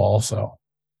people also.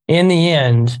 In the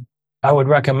end, I would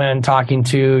recommend talking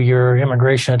to your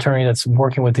immigration attorney that's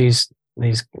working with these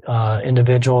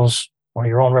individuals, or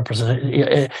your own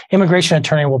representative. Immigration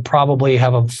attorney will probably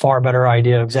have a far better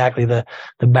idea exactly the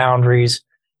boundaries.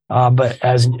 But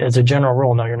as a general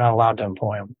rule, no, you're not allowed to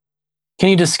employ them. Can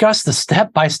you discuss the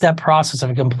step-by-step process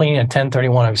of completing a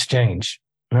 1031 exchange?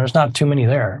 There's not too many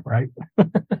there, right?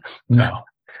 No.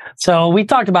 So we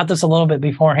talked about this a little bit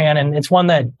beforehand, and it's one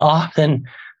that often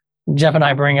Jeff and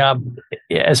I bring up,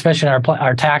 especially in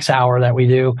our tax hour that we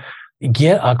do.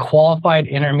 Get a qualified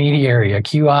intermediary, a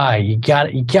QI. You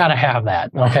got to have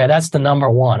that. Okay, that's the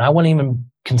number one. I wouldn't even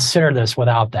consider this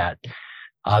without that.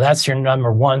 That's your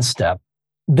number one step.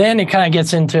 Then it kind of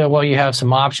gets into, well, you have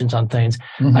some options on things.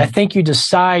 Mm-hmm. I think you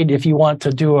decide if you want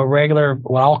to do a regular,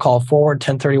 what I'll call forward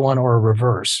 1031 or a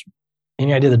reverse.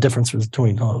 Any idea the difference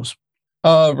between those?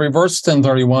 Reverse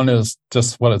 1031 is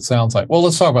just what it sounds like. Well,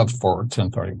 let's talk about the forward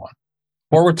 1031.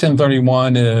 Forward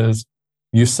 1031 is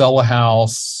you sell a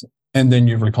house and then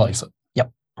you replace it.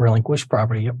 Yep. Relinquish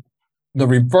property. Yep. The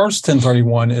reverse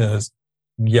 1031 is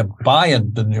you buy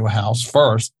the new house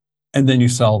first and then you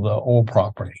sell the old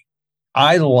property.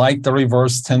 I like the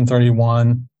reverse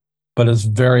 1031, but it's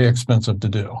very expensive to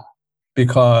do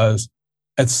because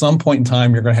at some point in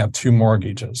time, you're going to have two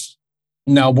mortgages.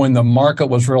 Now, when the market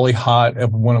was really hot,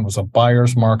 when it was a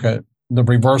buyer's market, the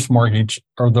reverse mortgage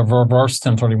or the reverse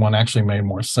 1031 actually made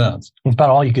more sense. It's about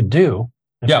all you could do.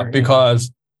 Yeah,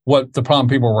 because what the problem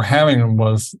people were having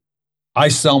was I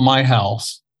sell my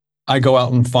house. I go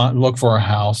out and look for a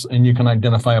house, and you can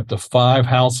identify up to 5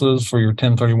 houses for your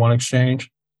 1031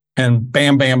 exchange. And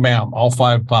bam, bam, bam, all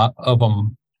 5 of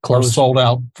them are sold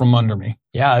out from under me.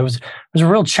 Yeah, it was a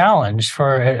real challenge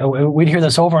we'd hear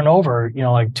this over and over,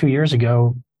 like 2 years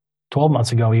ago, 12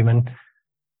 months ago even.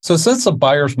 So since the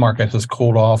buyer's market has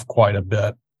cooled off quite a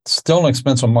bit, still an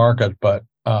expensive market, but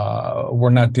we're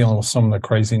not dealing with some of the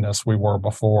craziness we were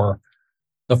before.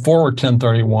 The forward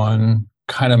 1031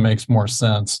 kind of makes more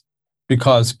sense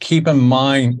because keep in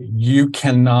mind, you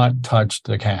cannot touch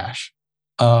the cash.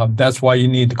 That's why you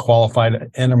need the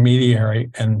qualified intermediary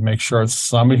and make sure it's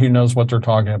somebody who knows what they're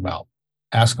talking about.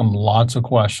 Ask them lots of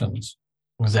questions.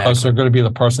 Exactly. Because they're going to be the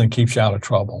person that keeps you out of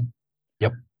trouble.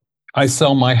 Yep. I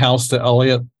sell my house to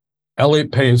Elliot.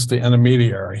 Elliott pays the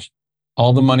intermediary.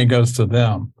 All the money goes to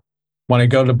them. When I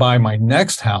go to buy my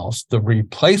next house, the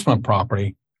replacement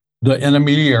property, the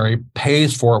intermediary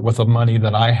pays for it with the money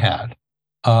that I had.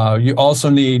 You also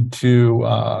need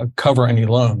to cover any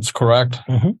loans, correct?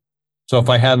 Mm-hmm. So if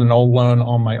I had an old loan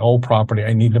on my old property,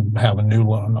 I need to have a new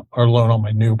loan or loan on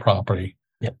my new property.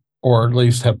 Yep. Or at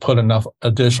least have put enough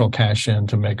additional cash in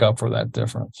to make up for that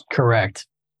difference. Correct.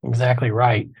 Exactly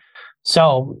right.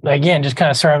 So again, just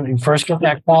kind of starting, first get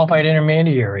that qualified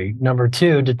intermediary. Number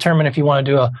two, determine if you want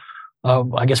to do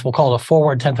I guess we'll call it a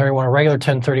forward 1031, a regular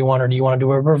 1031, or do you want to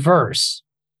do a reverse?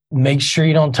 Make sure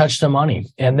you don't touch the money.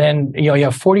 And then, you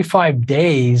have 45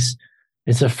 days.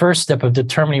 It's the first step of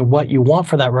determining what you want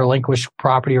for that relinquished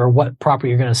property or what property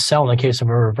you're going to sell in the case of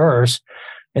a reverse.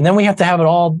 And then we have to have it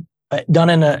all done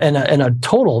in a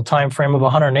total time frame of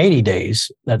 180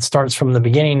 days. That starts from the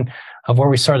beginning of where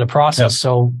we started the process. Yep.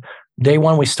 So day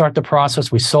one, we start the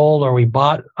process. We sold or we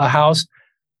bought a house.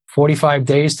 45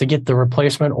 days to get the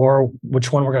replacement or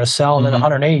which one we're going to sell, and then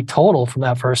 180 total from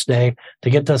that first day to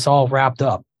get this all wrapped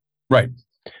up. Right.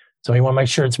 So you want to make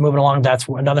sure it's moving along. That's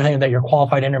another thing that your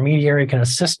qualified intermediary can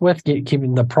assist with,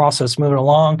 keeping the process moving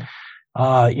along,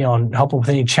 and help with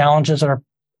any challenges that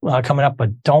are coming up,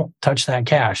 but don't touch that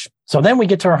cash. So then we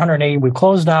get to our 180, we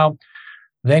closed out,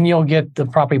 then you'll get the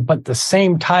property, but the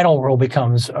same title rule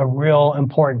becomes a real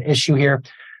important issue here.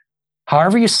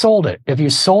 However you sold it, if you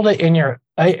sold it in your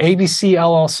ABC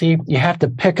LLC, you have to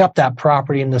pick up that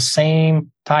property in the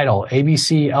same title,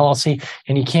 ABC LLC,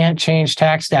 and you can't change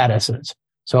tax statuses.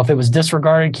 So if it was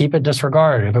disregarded, keep it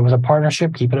disregarded. If it was a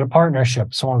partnership, keep it a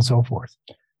partnership, so on and so forth.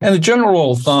 And the general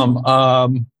rule of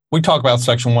thumb, we talk about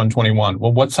Section 121.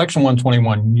 Well, what Section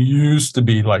 121 used to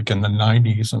be like in the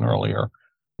 90s and earlier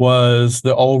was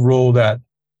the old rule that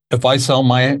if I sell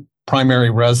my primary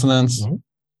residence,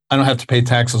 I don't have to pay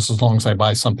taxes as long as I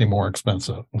buy something more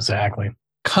expensive. Exactly.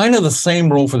 Kind of the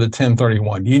same rule for the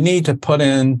 1031. You need to put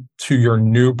into your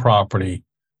new property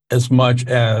as much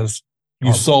as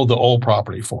you sold the old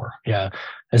property for. Yeah,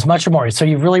 as much or more. So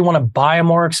you really want to buy a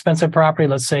more expensive property.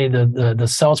 Let's say the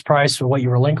sales price for what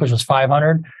you relinquished was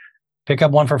 $500. Pick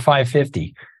up one for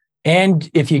 $550. And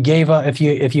if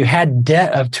you had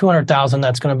debt of $200,000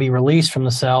 that's going to be released from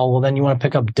the sale, well, then you want to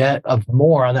pick up debt of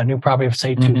more on that new property of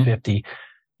say $250.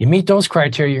 You meet those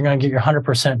criteria, you're going to get your 100%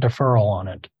 deferral on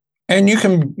it. And you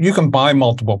can buy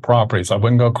multiple properties. I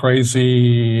wouldn't go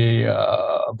crazy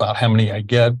about how many I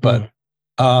get, but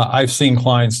I've seen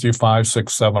clients do 5,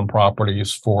 6, 7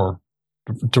 properties to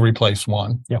replace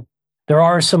one. Yep. There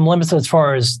are some limits as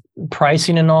far as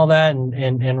pricing and all that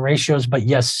and ratios, but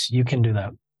yes, you can do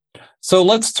that. So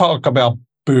let's talk about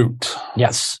boot.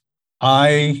 Yes.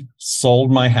 I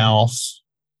sold my house,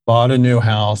 bought a new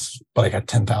house, but I got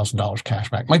 $10,000 cash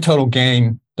back. My total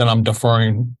gain that I'm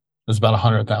deferring is about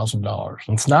 $100,000.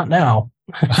 It's not now.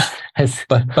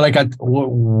 but I got,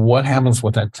 what happens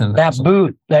with that $10,000? That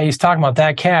boot that he's talking about,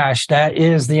 that cash, that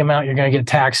is the amount you're going to get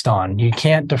taxed on. You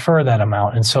can't defer that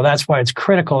amount. And so that's why it's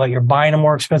critical that you're buying a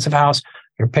more expensive house.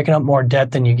 You're picking up more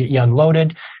debt than you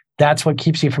unloaded. That's what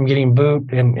keeps you from getting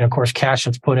boot. And of course, cash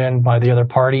that's put in by the other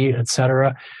party, et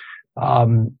cetera.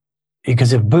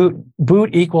 Because if boot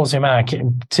equals the amount,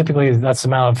 typically that's the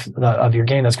amount of your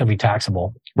gain that's going to be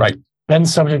taxable. Right. Then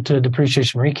subject to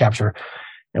depreciation recapture.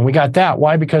 And we got that.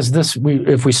 Why? Because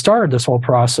if we started this whole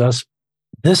process,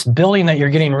 this building that you're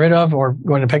getting rid of or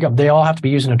going to pick up, they all have to be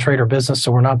using a trade or business.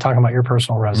 So we're not talking about your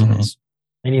personal residence.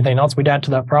 Anything else we'd add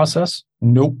to that process?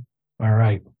 Nope. All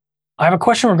right. I have a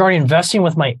question regarding investing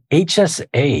with my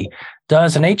HSA.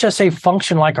 Does an HSA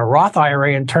function like a Roth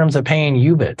IRA in terms of paying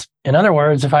UBIT? In other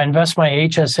words, if I invest my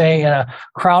HSA in a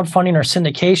crowdfunding or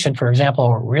syndication, for example,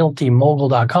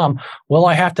 realtymogul.com, will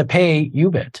I have to pay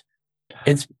UBIT?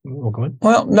 Good.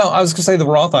 Well, no, I was going to say the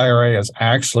Roth IRA is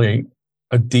actually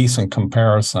a decent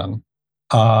comparison.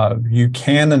 You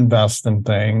can invest in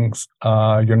things.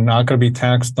 You're not going to be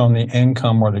taxed on the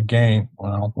income or the gain,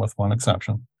 well, with one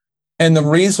exception. And the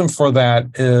reason for that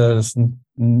is,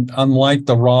 unlike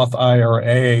the Roth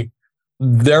IRA,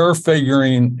 they're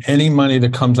figuring any money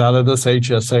that comes out of this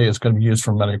HSA is going to be used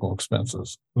for medical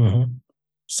expenses.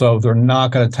 So they're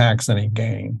not going to tax any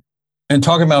gain. And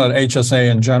talking about an HSA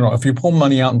in general, if you pull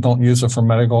money out and don't use it for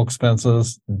medical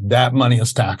expenses, that money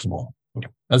is taxable.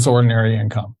 That's ordinary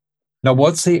income. Now,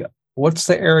 what's the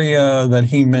area that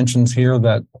he mentions here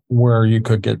where you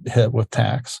could get hit with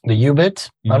tax? The UBIT,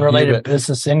 unrelated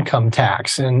business income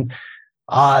tax. And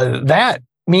that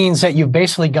means that you've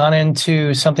basically gone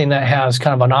into something that has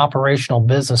kind of an operational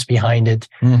business behind it.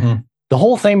 The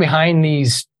whole thing behind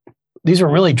these are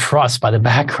really trusts by the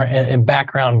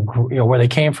background, where they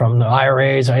came from, the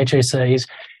IRAs, HSAs.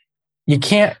 you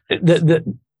can't,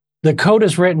 the code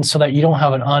is written so that you don't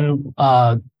have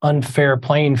an unfair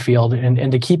playing field,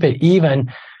 and to keep it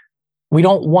even, we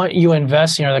don't want you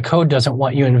investing, or the code doesn't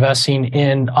want you investing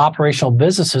in operational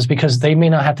businesses because they may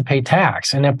not have to pay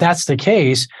tax. And if that's the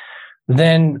case,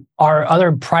 then our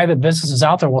other private businesses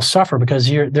out there will suffer because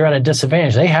they're at a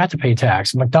disadvantage. They have to pay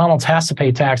tax. McDonald's has to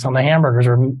pay tax on the hamburgers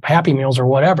or Happy Meals or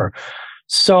whatever.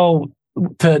 So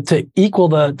to equal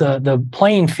the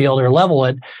playing field or level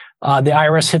it, the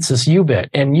IRS hits this UBIT,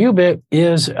 and UBIT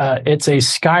is it's a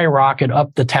skyrocket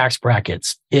up the tax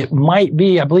brackets. It might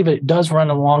be, I believe it does run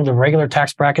along the regular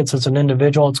tax brackets as an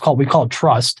individual. We call it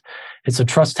trust. It's a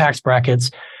trust tax brackets,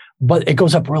 but it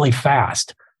goes up really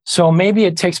fast. So maybe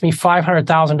it takes me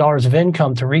 $500,000 of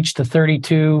income to reach the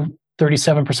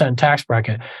 37% tax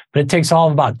bracket, but it takes all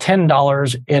of about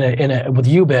 $10 with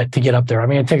UBIT to get up there. I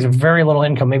mean, it takes very little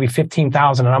income, maybe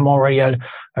 $15,000, and I'm already at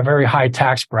a very high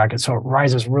tax bracket. So it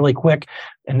rises really quick.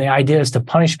 And the idea is to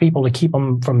punish people to keep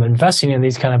them from investing in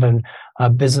these kind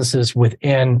of businesses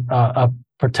within a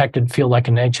protected field like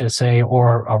an HSA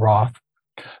or a Roth.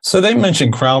 So they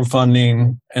mentioned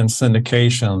crowdfunding and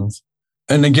syndications.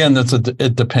 And again, that's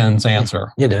it depends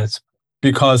answer. It is.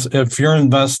 Because if you're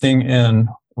investing in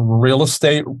real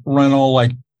estate rental,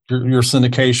 like your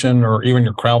syndication or even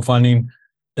your crowdfunding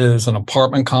is an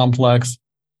apartment complex,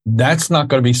 that's not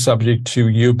going to be subject to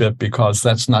UBIT because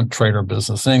that's not trade or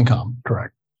business income.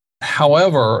 Correct.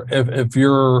 However, if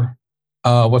you're,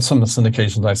 what's some of the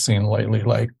syndications I've seen lately,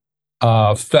 like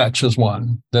Fetch is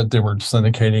one that they were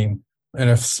syndicating. And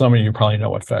if some of you probably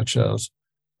know what Fetch is,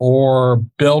 or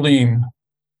building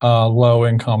low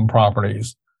income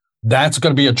properties, that's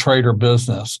going to be a trade or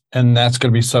business, and that's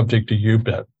going to be subject to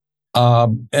UBIT.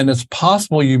 And it's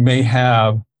possible you may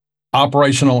have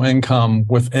operational income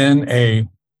within a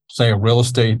real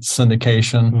estate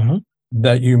syndication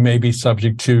that you may be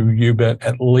subject to UBIT,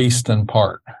 at least in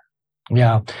part.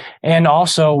 Yeah. And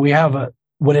also we have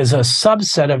what is a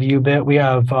subset of UBIT. We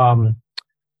have,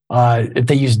 if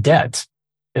they use debt.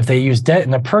 If they use debt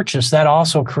in the purchase, that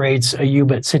also creates a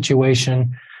UBIT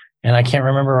situation. And I can't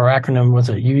remember our acronym. Was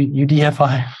it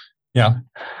UDFI? Yeah.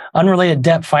 Unrelated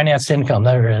debt financed income.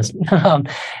 There it is.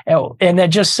 And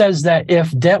that just says that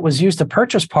if debt was used to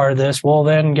purchase part of this, well,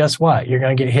 then guess what? You're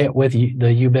going to get hit with the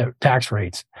UBIT tax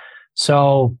rates.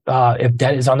 So if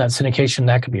debt is on that syndication,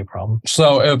 that could be a problem.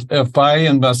 So if I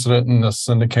invested it in the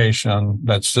syndication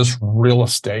that's just real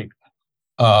estate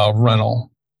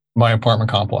rental, my apartment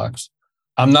complex,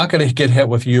 I'm not going to get hit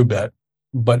with UBIT.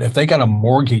 But if they got a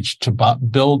mortgage to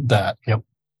build that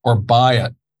or buy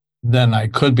it, then I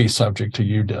could be subject to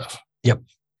UDIF. Yep,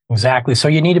 exactly. So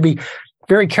you need to be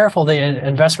very careful the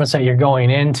investments that you're going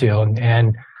into.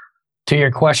 And to your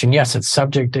question, yes, it's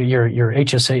subject to your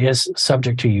HSA is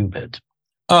subject to UBIT.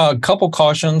 A couple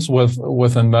cautions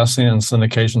with investing in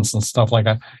syndications and stuff like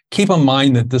that. Keep in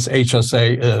mind that this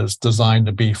HSA is designed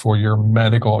to be for your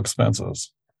medical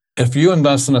expenses. If you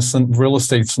invest in a real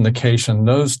estate syndication,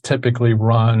 those typically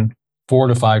run 4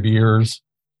 to 5 years.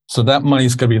 So that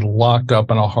money's going to be locked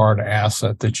up in a hard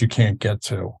asset that you can't get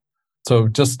to. So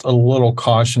just a little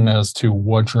caution as to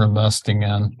what you're investing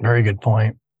in. Very good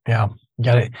point. Yeah. You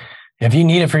got it. If you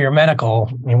need it for your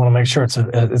medical, you want to make sure it's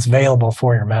available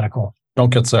for your medical.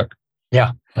 Don't get sick.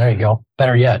 Yeah. There you go.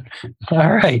 Better yet. All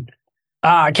right.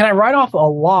 Can I write off a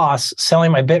loss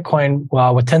selling my Bitcoin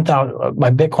with 10,000? My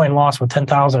Bitcoin loss with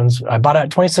 10,000. I bought it at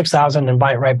 26,000 and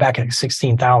buy it right back at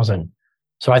 16,000.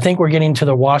 So I think we're getting to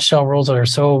the wash sale rules that are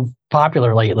so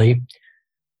popular lately.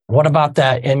 What about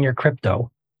that in your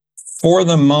crypto? For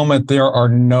the moment, there are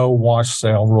no wash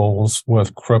sale rules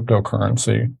with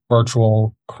cryptocurrency,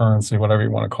 virtual currency, whatever you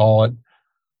want to call it.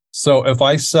 So if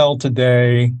I sell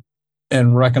today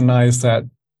and recognize that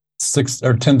 $6,000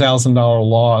 or $10,000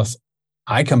 loss,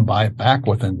 I can buy it back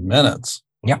within minutes.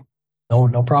 Yeah,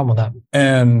 no problem with that.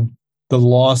 And the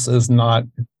loss is not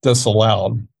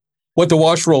disallowed. What the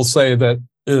wash rules say that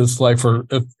is like for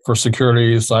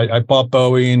securities, I bought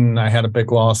Boeing, I had a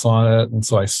big loss on it, and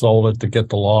so I sold it to get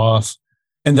the loss,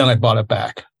 and then I bought it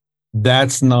back.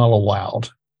 That's not allowed.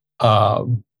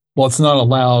 It's not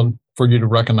allowed for you to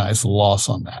recognize the loss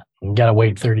on that. You got to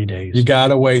wait 30 days. You got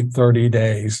to wait 30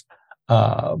 days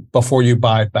before you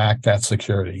buy back that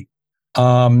security.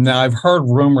 Now, I've heard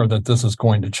rumor that this is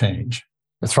going to change.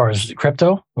 As far as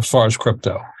crypto? As far as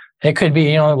crypto. It could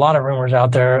be, a lot of rumors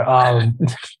out there.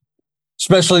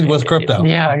 Especially with crypto.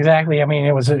 Yeah, exactly. I mean,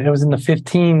 it was in the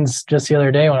 15s just the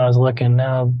other day when I was looking.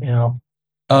 Now,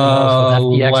 I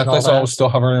saw it was still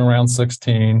hovering around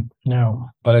 16. No.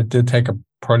 But it did take a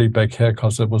pretty big hit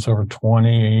because it was over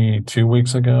 22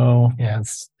 weeks ago. Yeah,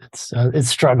 it's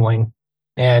struggling.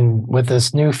 And with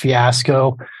this new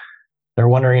fiasco, they're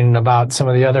wondering about some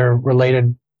of the other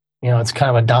related, it's kind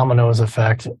of a dominoes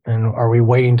effect. And are we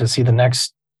waiting to see the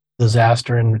next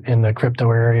disaster in the crypto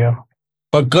area?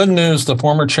 But good news, the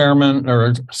former chairman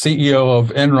or CEO of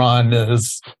Enron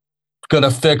is going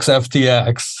to fix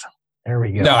FTX. There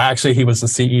we go. No, actually, he was the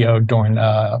CEO during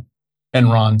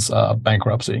Enron's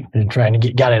bankruptcy. And trying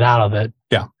to got it out of it.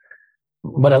 Yeah.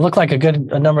 But it looked like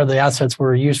a number of the assets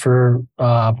were used for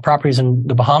properties in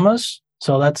the Bahamas.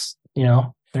 So that's,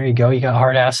 there you go. You got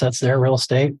hard assets there, real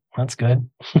estate. That's good.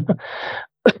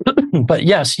 But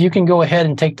yes, you can go ahead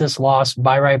and take this loss,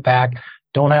 buy right back.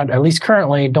 At least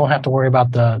currently, don't have to worry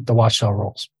about the watch sale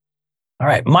rules. All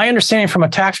right. My understanding from a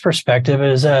tax perspective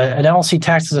is an LLC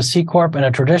taxed as a C Corp and a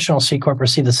traditional C Corp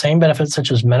receive the same benefits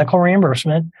such as medical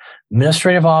reimbursement,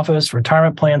 administrative office,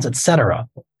 retirement plans, etc.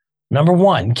 Number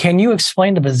one, can you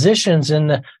explain the positions in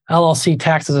the LLC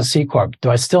taxed as a C Corp?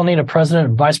 Do I still need a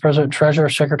president, vice president, treasurer,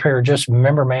 secretary, or just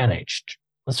member managed?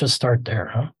 Let's just start there,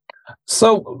 huh?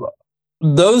 So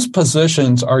those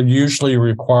positions are usually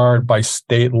required by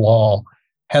state law.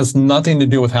 Has nothing to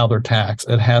do with how they're taxed.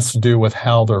 It has to do with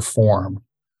how they're formed.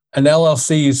 An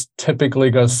LLC is typically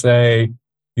going to say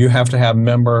you have to have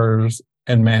members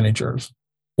and managers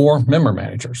or member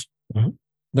managers. Mm-hmm.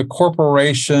 The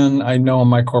corporation, I know in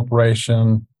my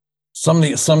corporation, some of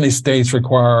these states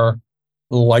require,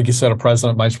 like you said, a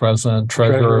president, vice president,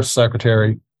 treasurer,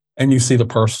 secretary, and you see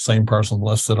the same person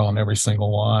listed on every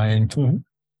single line. Mm-hmm.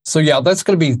 So yeah, that's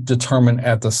going to be determined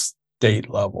at the state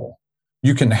level.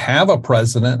 You can have a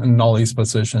president in all these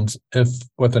positions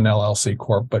with an LLC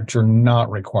Corp, but you're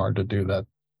not required to do that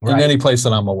in any place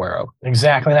that I'm aware of.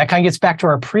 Exactly. That kind of gets back to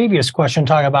our previous question,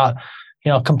 talking about,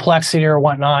 complexity or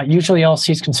whatnot. Usually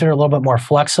LLC is considered a little bit more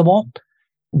flexible,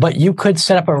 but you could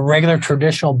set up a regular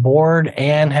traditional board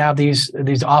and have these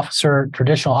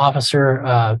traditional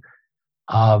officer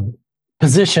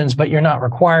positions, but you're not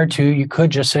required to. You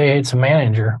could just say it's a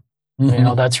manager.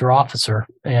 Mm-hmm. That's your officer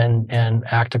and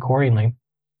act accordingly.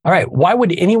 All right. Why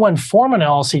would anyone form an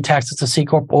LLC taxed as a C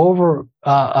Corp over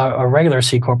a regular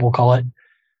C Corp, we'll call it,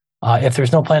 if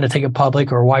there's no plan to take it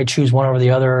public, or why choose one over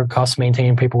the other, cost of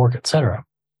maintaining paperwork, et cetera?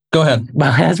 Go ahead.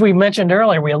 As we mentioned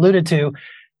earlier, we alluded to,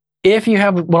 if you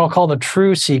have what I'll call the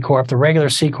true C Corp, the regular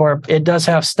C Corp, it does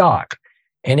have stock.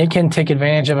 And it can take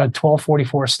advantage of a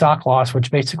 1244 stock loss, which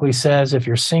basically says if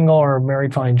you're single or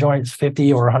married filing joint, it's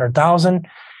 50 or 100,000.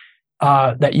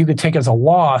 That you could take as a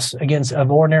loss against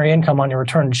of ordinary income on your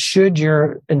return should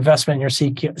your investment in your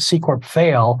C Corp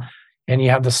fail and you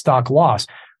have the stock loss.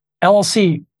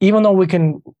 LLC, even though we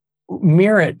can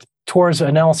mirror it towards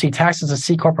an LLC taxed as a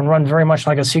C Corp and run very much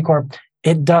like a C Corp,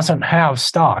 it doesn't have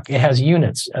stock. It has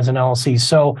units as an LLC.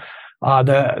 So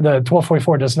the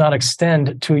 1244 does not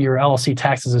extend to your LLC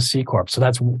taxed as a C Corp. So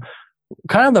that's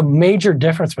kind of the major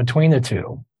difference between the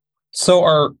two.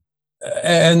 So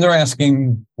and they're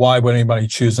asking, why would anybody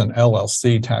choose an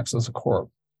LLC taxed as a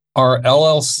corp? Are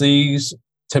LLCs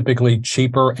typically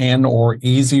cheaper and or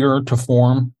easier to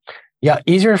form? Yeah,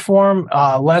 easier to form,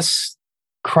 less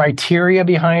criteria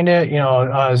behind it.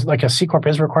 Like a C Corp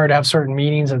is required to have certain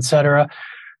meetings, et cetera.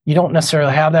 You don't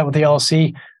necessarily have that with the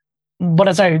LLC. But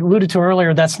as I alluded to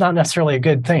earlier, that's not necessarily a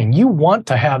good thing. You want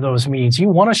to have those meetings. You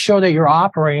want to show that you're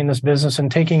operating this business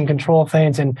and taking control of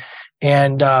things and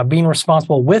being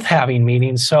responsible with having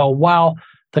meetings. So while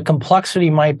the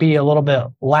complexity might be a little bit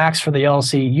lax for the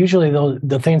LLC, usually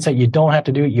the things that you don't have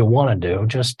to do, you want to do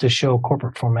just to show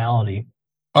corporate formality.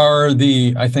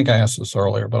 I think I asked this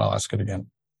earlier, but I'll ask it again.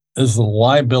 Is the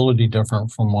liability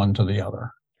different from one to the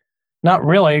other? Not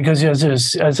really, because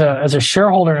as a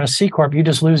shareholder in a C Corp, you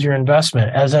just lose your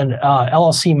investment. As an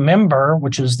LLC member,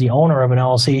 which is the owner of an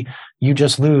LLC, you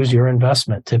just lose your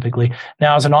investment typically.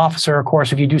 Now, as an officer, of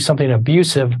course, if you do something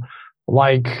abusive,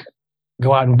 like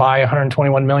go out and buy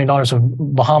 $121 million of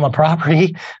Bahama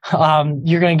property,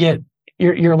 you're going to get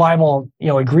you're liable.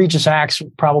 Egregious acts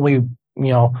probably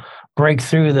break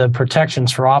through the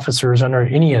protections for officers under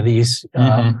any of these.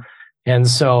 And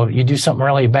so you do something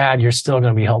really bad, you're still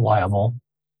going to be held liable.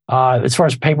 As far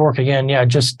as paperwork, again,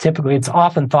 just typically it's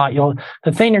often thought,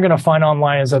 the thing you're going to find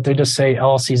online is that they just say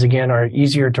LLCs again are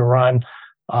easier to run,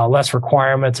 less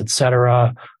requirements, et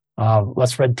cetera,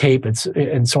 less red tape, and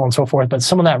so on and so forth. But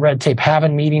some of that red tape,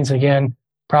 having meetings, again,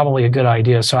 probably a good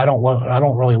idea. So I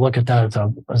don't really look at that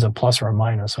as a plus or a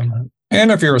minus on that. And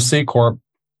if you're a C Corp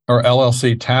or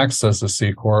LLC taxed as a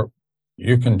C Corp,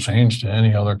 you can change to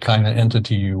any other kind of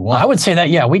entity you want. I would say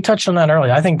that, we touched on that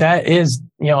earlier. I think that is,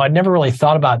 I'd never really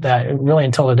thought about that really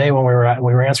until today when we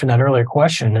were answering that earlier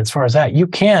question. As far as that, you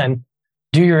can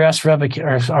do your S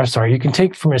you can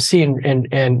take from a C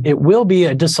and it will be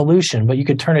a dissolution, but you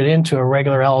could turn it into a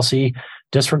regular LLC,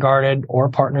 disregarded, or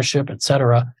partnership,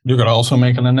 etc. You could also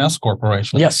make it an S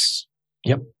corporation. Yes.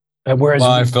 Yep. Whereas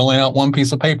by filling out one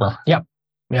piece of paper. Yep.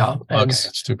 Yeah. Okay,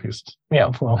 it's two pieces.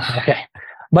 Yeah. Well, okay.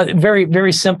 But very,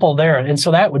 very simple there. And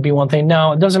so that would be one thing.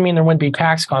 Now, it doesn't mean there wouldn't be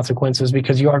tax consequences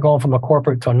because you are going from a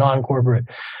corporate to a non-corporate.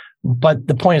 But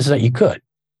the point is that you could.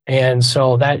 And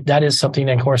so that is something,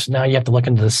 and of course, now you have to look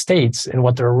into the states and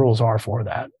what their rules are for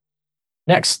that.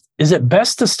 Next, is it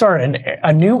best to start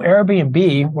a new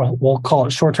Airbnb, we'll call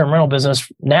it short-term rental business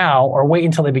now, or wait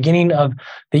until the beginning of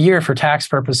the year for tax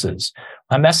purposes?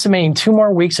 I'm estimating 2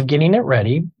 more weeks of getting it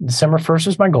ready. December 1st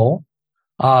is my goal.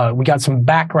 We got some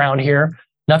background here.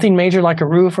 Nothing major like a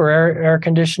roof or air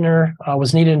conditioner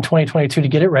was needed in 2022 to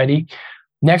get it ready.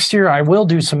 Next year, I will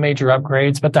do some major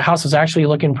upgrades, but the house is actually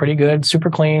looking pretty good,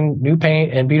 super clean, new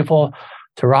paint, and beautiful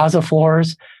terrazzo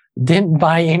floors. Didn't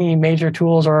buy any major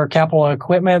tools or capital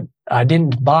equipment. I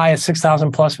didn't buy a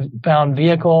 6,000 plus pound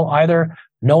vehicle either.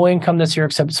 No income this year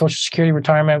except Social Security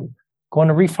retirement. Going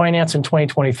to refinance in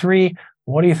 2023.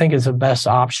 What do you think is the best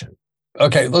option?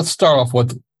 Okay, let's start off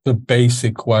with the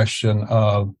basic question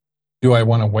of, do I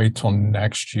want to wait till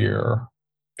next year?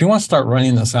 If you want to start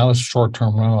renting this out as a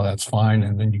short-term rental, that's fine.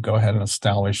 And then you go ahead and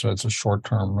establish that it's a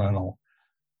short-term rental.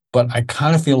 But I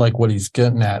kind of feel like what he's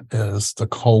getting at is the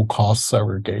whole cost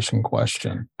segregation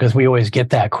question. Because we always get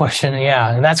that question.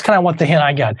 Yeah. And that's kind of what the hint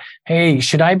I got. Hey,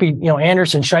 should I be,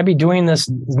 Anderson, should I be doing this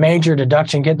major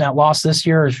deduction, getting that loss this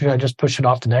year, or should I just push it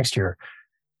off to next year?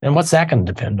 And what's that going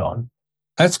to depend on?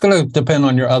 That's going to depend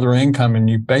on your other income. And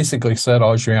you basically said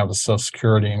all you have is Social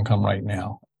Security income right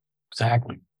now.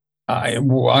 Exactly.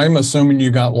 I'm assuming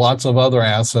you got lots of other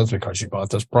assets because you bought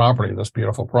this property, this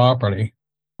beautiful property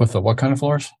with the what kind of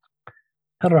floors?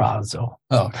 Terrazzo.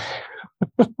 Oh.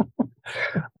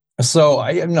 So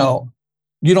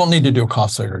you don't need to do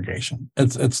cost segregation.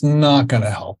 It's not going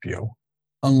to help you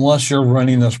unless you're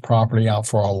renting this property out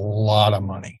for a lot of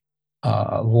money.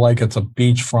 Like it's a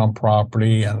beachfront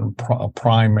property and a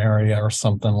prime area or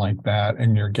something like that,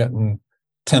 and you're getting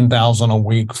 $10,000 a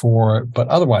week for it. But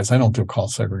otherwise, I don't do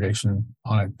cost segregation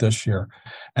on it this year,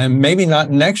 and maybe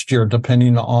not next year,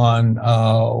 depending on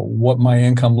what my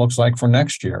income looks like for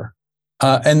next year.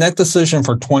 And that decision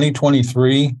for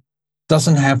 2023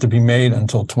 doesn't have to be made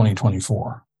until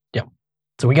 2024. Yep.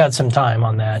 So we got some time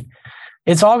on that.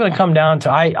 It's all going to come down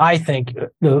to, I think,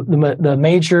 the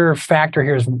major factor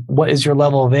here is what is your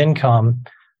level of income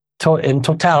in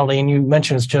totality. And you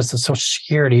mentioned it's just the Social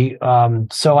Security.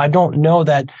 So I don't know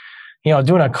that,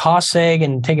 doing a cost seg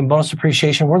and taking bonus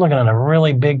depreciation, we're looking at a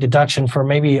really big deduction for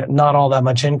maybe not all that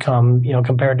much income,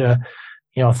 compared to,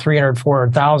 300,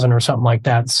 400,000 or something like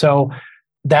that. So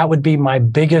that would be my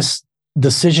biggest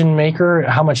decision maker,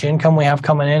 how much income we have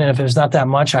coming in. And if there's not that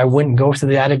much, I wouldn't go through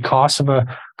the added cost of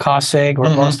a cost seg or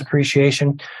bonus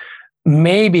depreciation.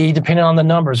 Maybe depending on the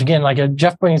numbers. Again, like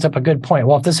Jeff brings up a good point.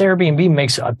 Well, if this Airbnb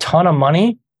makes a ton of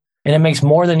money and it makes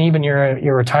more than even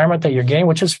your retirement that you're getting,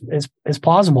 which is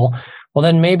plausible, well,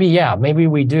 then maybe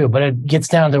we do. But it gets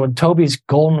down to Toby's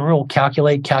golden rule: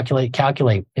 calculate.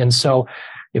 And so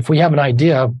if we have an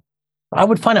idea, I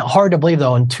would find it hard to believe,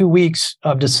 though, in 2 weeks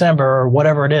of December or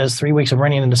whatever it is, 3 weeks of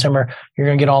renting in December, you're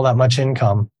going to get all that much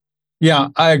income. Yeah,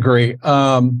 I agree.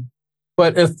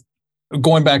 But if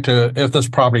this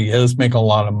property is making a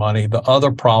lot of money, the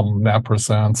other problem that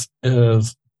presents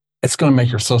is it's going to make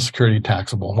your Social Security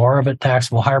taxable. More of it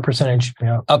taxable, higher percentage.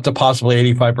 Yeah. Up to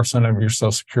possibly 85% of your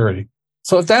Social Security.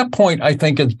 So at that point, I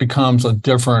think it becomes a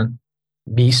different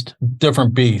beast.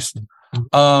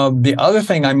 The other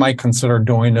thing I might consider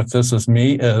doing, if this is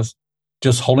me, is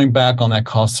just holding back on that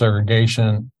cost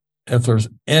segregation if there's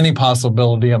any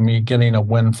possibility of me getting a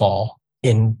windfall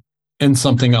in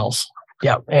something else.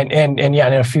 Yeah. And in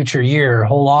a future year,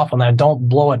 hold off on that. Don't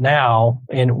blow it now.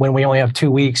 And when we only have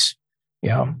 2 weeks,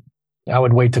 I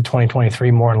would wait to 2023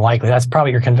 more than likely. That's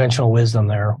probably your conventional wisdom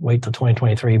there. Wait till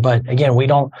 2023. But again, we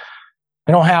don't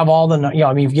have all the,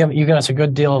 you've given us a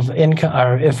good deal of income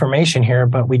or information here,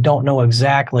 but we don't know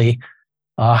exactly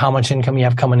how much income you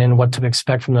have coming in, what to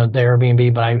expect from the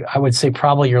Airbnb. But I would say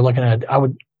probably you're looking at, I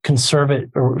would conserve it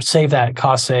or save that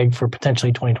cost seg for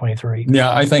potentially 2023.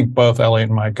 Yeah, I think both Elliot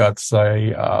and my guts say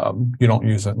you don't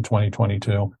use it in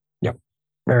 2022. Yep.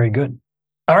 Very good.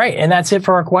 All right. And that's it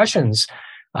for our questions.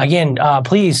 Again,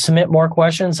 please submit more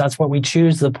questions. That's what we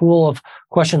choose the pool of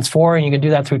questions for. And you can do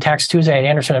that through Tax Tuesday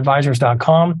at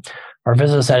AndersonAdvisors.com or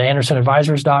visit us at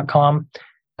AndersonAdvisors.com.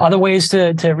 Other ways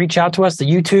to reach out to us, the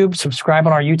YouTube, subscribe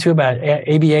on our YouTube at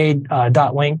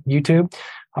aba.link YouTube.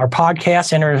 our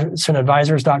podcast,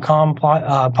 AndersonAdvisors.com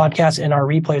podcast, and our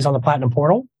replays on the Platinum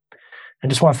Portal. I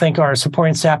just want to thank our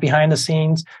supporting staff behind the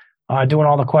scenes, doing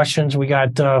all the questions. We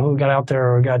got, who we got out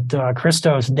there? We got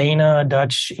Christos, Dana,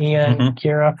 Dutch, Ian,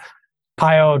 Kira,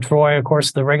 Pio, Troy, of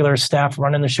course, the regular staff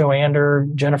running the show, Ander,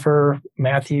 Jennifer,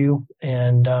 Matthew,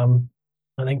 and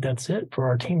I think that's it for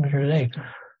our team here today.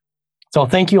 So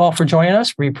thank you all for joining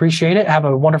us. We appreciate it. Have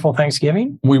a wonderful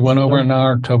Thanksgiving. We went over an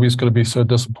hour. Toby's going to be so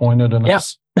disappointed in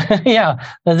us. Yeah.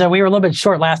 We were a little bit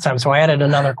short last time, so I added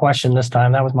another question this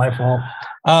time. That was my fault.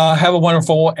 Have a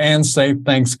wonderful and safe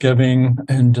Thanksgiving,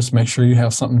 and just make sure you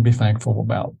have something to be thankful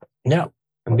about. Yeah.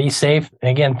 And be safe.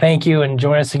 Again, thank you, and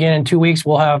join us again in 2 weeks.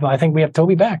 I think we have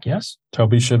Toby back. Yes.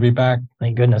 Toby should be back.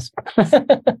 Thank goodness.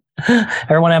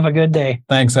 Everyone have a good day.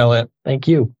 Thanks, Elliot. Thank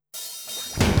you.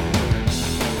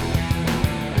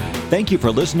 Thank you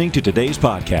for listening to today's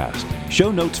podcast.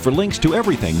 Show notes for links to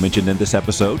everything mentioned in this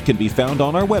episode can be found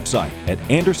on our website at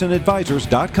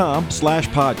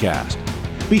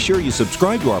AndersonAdvisors.com/podcast. Be sure you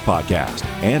subscribe to our podcast.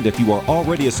 And if you are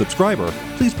already a subscriber,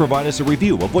 please provide us a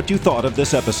review of what you thought of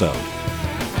this episode.